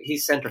this was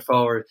he's centre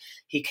forward.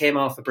 He came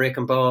off a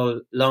breaking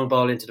ball, long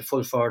ball into the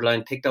full forward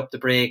line, picked up the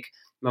break.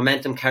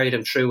 Momentum carried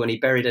him through, and he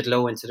buried it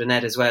low into the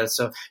net as well.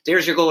 So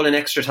there's your goal in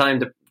extra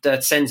time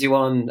that sends you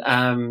on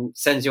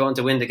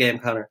to win the game,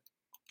 Conor.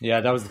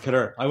 Yeah, that was the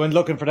killer. I went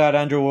looking for that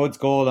Andrew Woods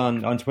goal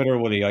on Twitter,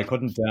 Woody. I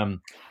couldn't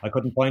find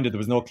it. There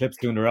was no clips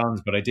doing the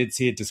rounds, but I did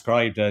see it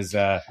described as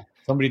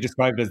somebody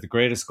described it as the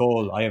greatest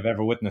goal I have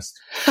ever witnessed.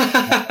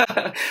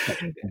 There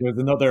was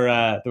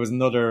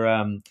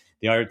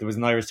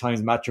an Irish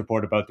Times match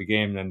report about the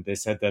game, and they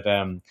said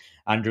that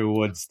Andrew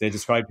Woods, they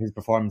described his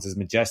performance as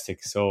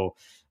majestic. So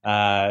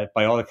by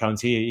all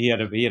accounts, he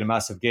had a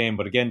massive game.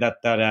 But again,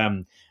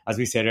 that as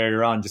we said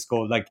earlier on, just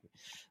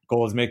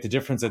goals make the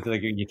difference. That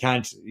like you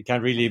can't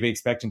really be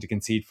expecting to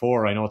concede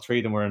 4. I know 3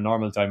 of them were in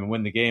normal time and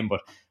win the game,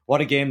 but what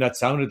a game that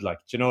sounded like.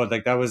 You know,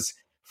 like that was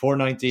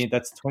 419.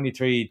 That's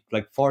 23,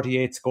 like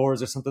 48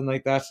 scores or something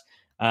like that.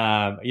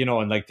 You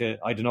know, and like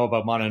I don't know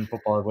about Monaghan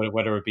football,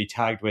 whether it be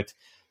tagged with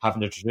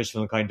having the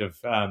traditional kind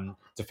of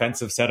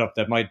defensive setup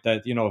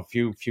that you know a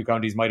few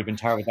counties might have been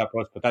targeted that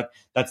approach, but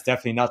that's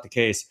definitely not the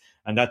case.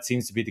 And that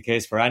seems to be the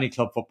case for any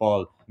club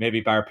football, maybe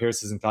Bar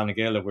Pierce's and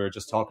Clonagale that we were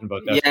just talking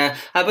about. That. Yeah,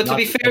 but to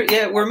be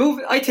fair, we're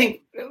moving. I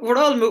think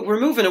we're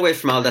moving away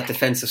from all that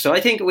defensive. So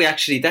I think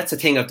that's a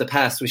thing of the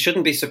past. We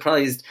shouldn't be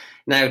surprised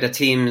now that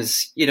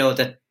teams, you know,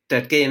 that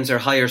games are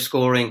higher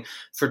scoring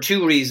for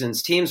 2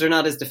 reasons. Teams are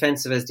not as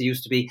defensive as they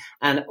used to be,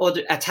 and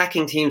other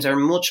attacking teams are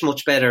much,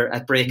 much better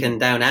at breaking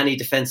down any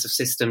defensive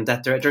system.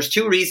 That there's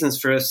 2 reasons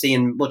for us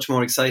seeing much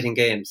more exciting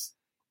games.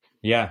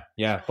 Yeah,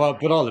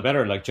 but all the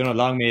better. Like, you know,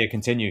 long may it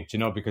continue. You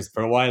know, because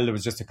for a while there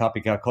was just a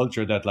copycat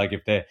culture that, like,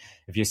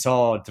 if you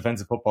saw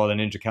defensive football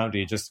in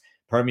inter-county, it just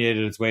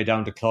permeated its way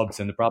down to clubs.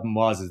 And the problem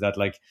is that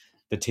like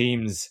the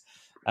teams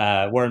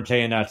weren't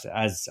playing at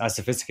as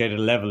sophisticated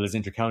a level as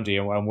inter-county,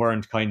 and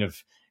weren't kind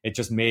of. It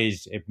just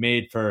it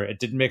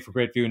didn't make for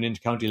great viewing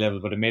inter-county level,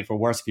 but it made for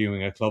worse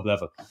viewing at club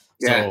level.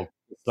 Yeah. So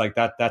like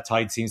that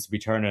tide seems to be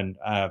turning.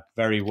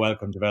 Very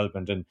welcome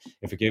development, and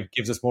if it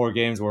gives us more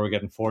games where we're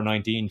getting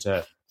 419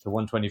 to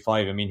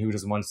 125, I mean, who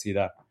doesn't want to see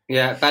that?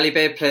 Yeah,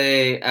 Ballybay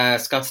play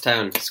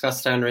Scottstown.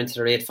 Scottstown are into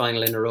their 8th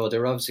final in a row. They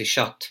were obviously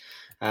shocked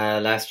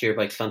last year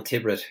by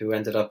Clontibret, who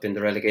ended up in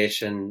the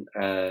relegation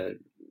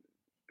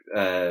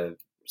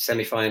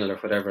semi-final or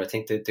whatever. I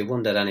think they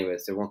won that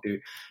anyways. They won't be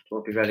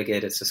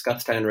relegated. So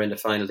Scottstown are in the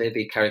final. They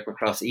beat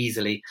Carrickmacross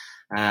easily,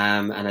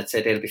 and I'd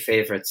say they'll be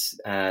favourites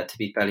to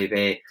beat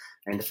Ballybay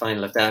in the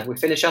final of that. We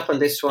finish up on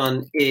this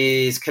one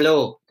is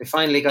Killoe. They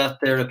finally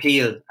got their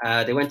appeal.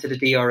 They went to the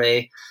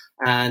DRA,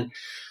 and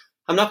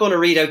I'm not going to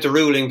read out the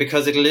ruling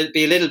because it'll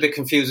be a little bit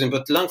confusing,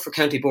 but the Longford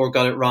County Board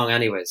got it wrong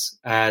anyways.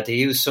 They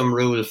used some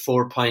rule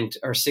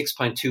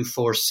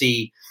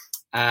 6.24C,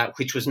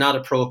 which was not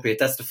appropriate.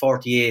 That's the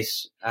 48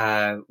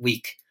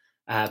 week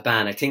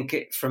ban. I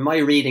think from my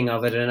reading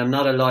of it, and I'm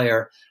not a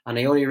lawyer, and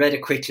I only read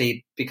it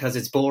quickly because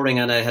it's boring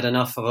and I had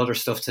enough of other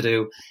stuff to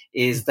do,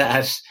 is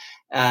that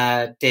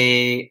there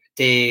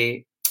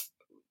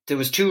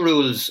was 2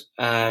 rules.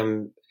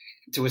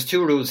 There was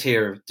 2 rules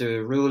here: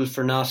 the rule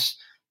for not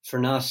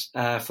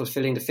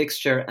fulfilling the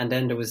fixture, and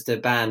then there was the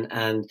ban.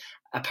 And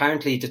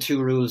apparently, the 2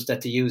 rules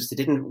that they used,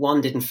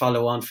 one didn't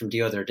follow on from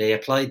the other. They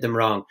applied them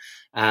wrong,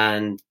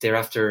 and they're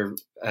after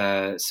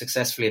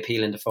successfully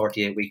appealing the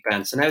 48-week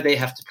ban. So now they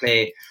have to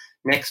play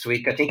next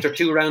week. I think they're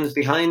 2 rounds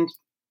behind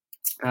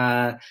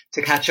to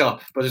catch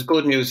up, but it's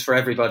good news for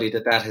everybody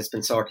that has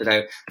been sorted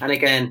out. And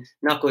again,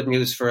 not good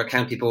news for a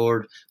county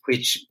board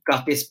which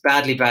got this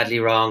badly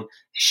wrong.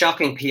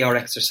 Shocking PR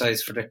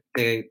exercise for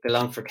the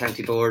Longford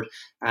County Board.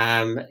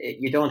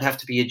 You don't have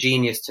to be a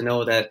genius to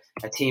know that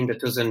a team that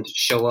doesn't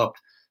show up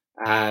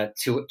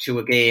to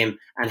a game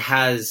and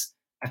has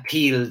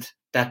appealed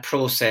that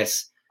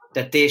process,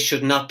 that they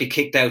should not be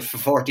kicked out for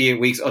 48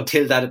 weeks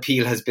until that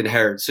appeal has been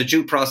heard. So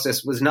due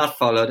process was not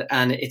followed,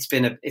 and it's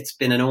been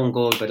an own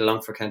goal by the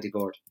Longford County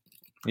Board.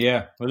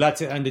 Yeah, well,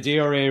 that's it. And the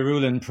DRA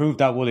ruling proved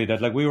that, Wooly,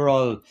 that like we were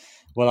all,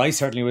 well, I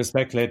certainly was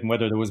speculating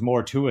whether there was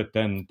more to it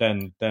than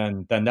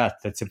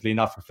that simply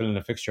not fulfilling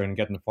a fixture and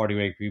getting a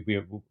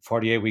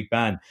 48 week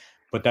ban.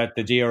 but that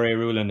the GRA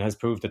ruling has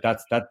proved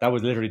that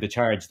was literally the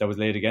charge that was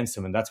laid against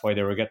him, and that's why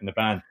they were getting the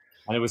ban.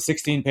 And it was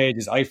 16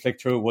 pages. I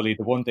flicked through, Wooly.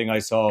 The one thing I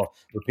saw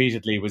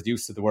repeatedly was the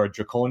use of the word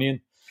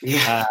draconian.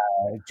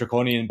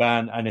 Draconian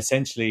ban. And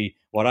essentially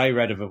what I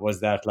read of it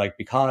was that, like,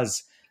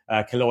 because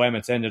Kilo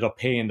Emmets ended up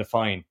paying the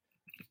fine,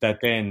 that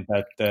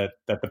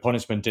the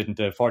punishment didn't,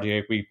 the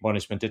 48-week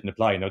punishment didn't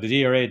apply. Now,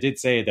 the DRA did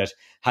say that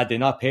had they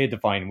not paid the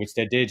fine, which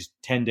they did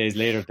 10 days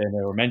later than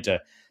they were meant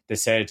to, they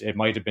said it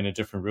might have been a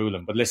different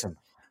ruling. But listen,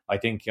 I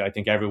think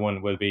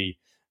everyone will be,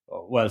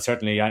 well,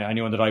 certainly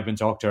anyone that I've been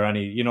talking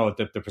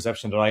to, the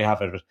perception that I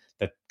have of it,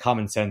 that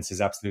common sense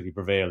has absolutely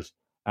prevailed,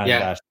 and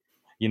that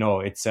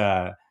it's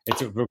a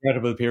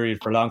regrettable period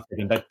for Longford,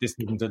 and that this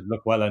didn't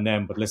look well on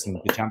them. But listen,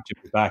 the championship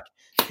is back,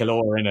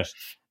 Kilo are in it,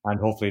 and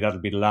hopefully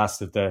that'll be the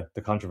last of the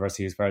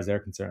controversy as far as they're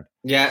concerned.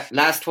 Yeah,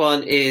 last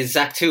one is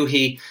Zach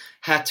Toohey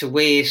had to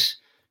wait.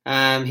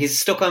 He's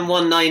stuck on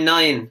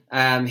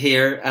 199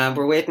 here.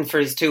 We're waiting for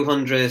his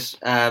 200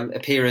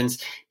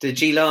 appearance. The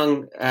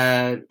Geelong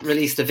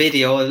released a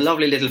video, a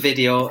lovely little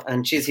video,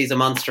 and he's a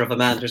monster of a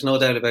man. There's no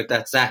doubt about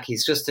that, Zach.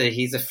 He's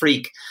a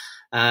freak.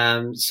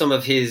 Some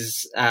of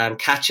his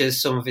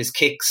catches, some of his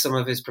kicks, some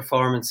of his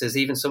performances,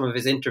 even some of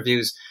his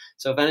interviews.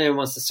 So if anyone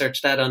wants to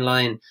search that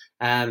online,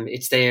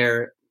 it's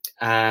there.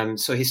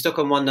 So he's stuck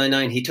on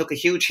 199. He took a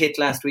huge hit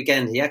last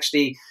weekend. He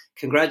actually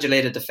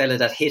congratulated the fella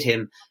that hit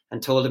him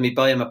and told him he'd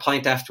buy him a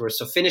pint afterwards.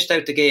 So finished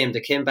out the game. They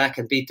came back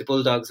and beat the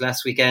Bulldogs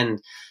last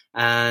weekend.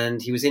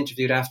 And he was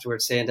interviewed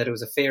afterwards saying that it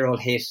was a fair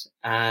old hit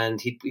and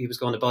he was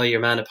going to buy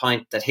your man a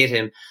pint that hit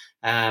him.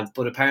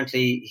 But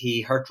apparently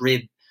he hurt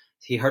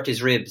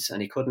his ribs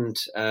and he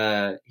couldn't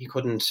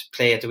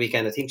play at the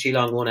weekend. I think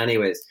Geelong won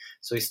anyways.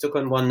 So he's stuck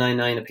on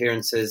 199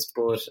 appearances,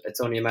 but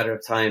it's only a matter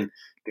of time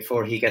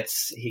before he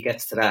gets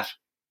to that.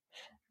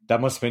 That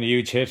must have been a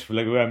huge hit.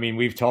 Like, I mean,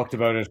 we've talked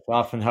about it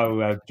often,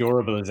 how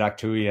durable Zach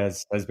Toohey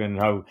has been,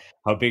 how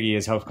big he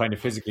is, how kind of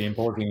physically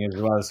imposing he is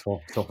as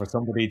well. So for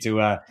somebody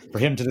for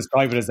him to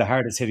describe it as the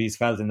hardest hit he's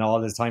felt in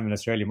all his time in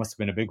Australia must have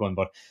been a big one.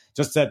 But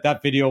just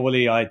that video,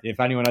 Willie, if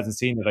anyone hasn't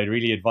seen it, I'd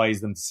really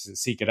advise them to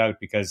seek it out,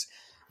 because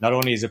not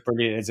only is it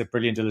a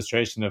brilliant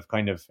illustration of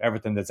kind of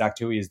everything that Zach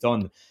Toohey has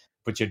done,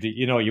 but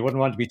you wouldn't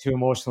want to be too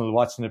emotional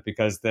watching it,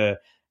 because the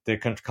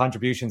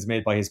contributions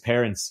made by his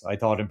parents, I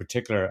thought in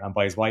particular, and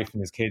by his wife and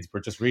his kids, were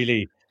just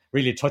really,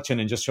 really touching,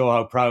 and just show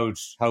how proud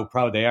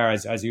they are,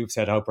 as you've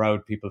said, how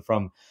proud people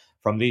from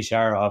Laois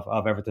are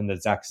of everything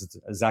that Zach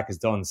has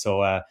done.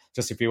 So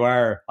just if you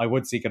are, I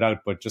would seek it out,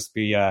 but just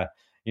be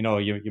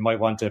you might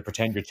want to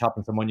pretend you're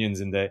chopping some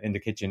onions in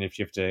the kitchen if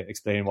you have to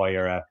explain why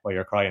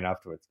you're crying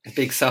afterwards. A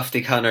big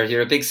softy, Connor.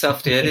 You're a big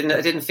softy. I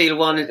didn't feel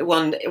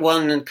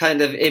one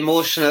kind of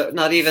emotional,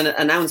 not even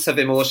an ounce of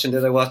emotion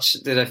did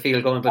I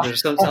feel going. But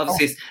there's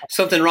obviously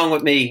something wrong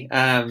with me.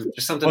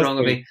 There's something wrong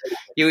with me.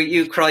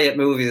 You cry at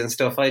movies and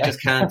stuff. I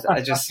just can't.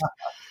 I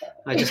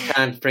just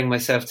can't bring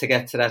myself to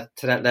get to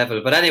that level.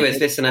 But anyways,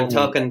 listen, I'm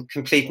talking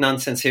complete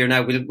nonsense here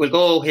now. We'll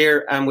go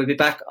here and we'll be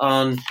back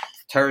on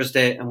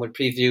Thursday and we'll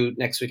preview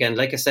next weekend.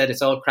 Like I said,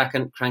 it's all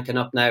cranking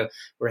up now.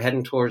 We're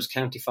heading towards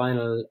county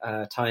final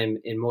time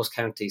in most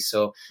counties,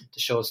 so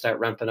the show will start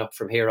ramping up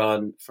from here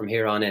on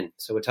in.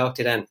 So we'll talk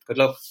to you then. Good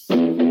luck.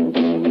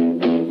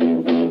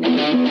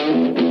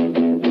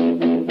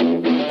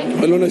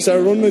 And when I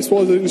started running, I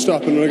suppose I didn't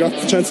stop, and when I got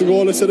the chance to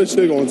go, I said I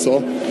should go,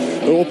 so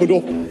it opened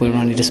up. We're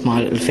only the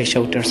small little fish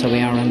out there, so we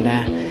are,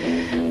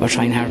 and we're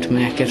trying hard to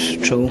make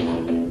it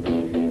through.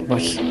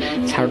 But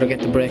it's hard to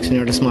get the breaks when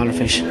you're the smaller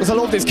fish. Because I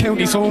love this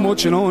county so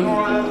much, and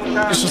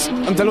it's just,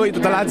 I'm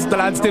delighted that the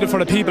lads did it for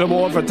the people I'm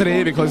over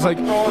today, because I'm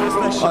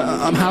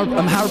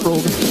heartbroken. I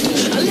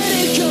let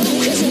it go,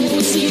 'cause I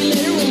won't see you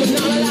later when we're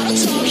not allowed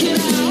to talk it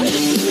out.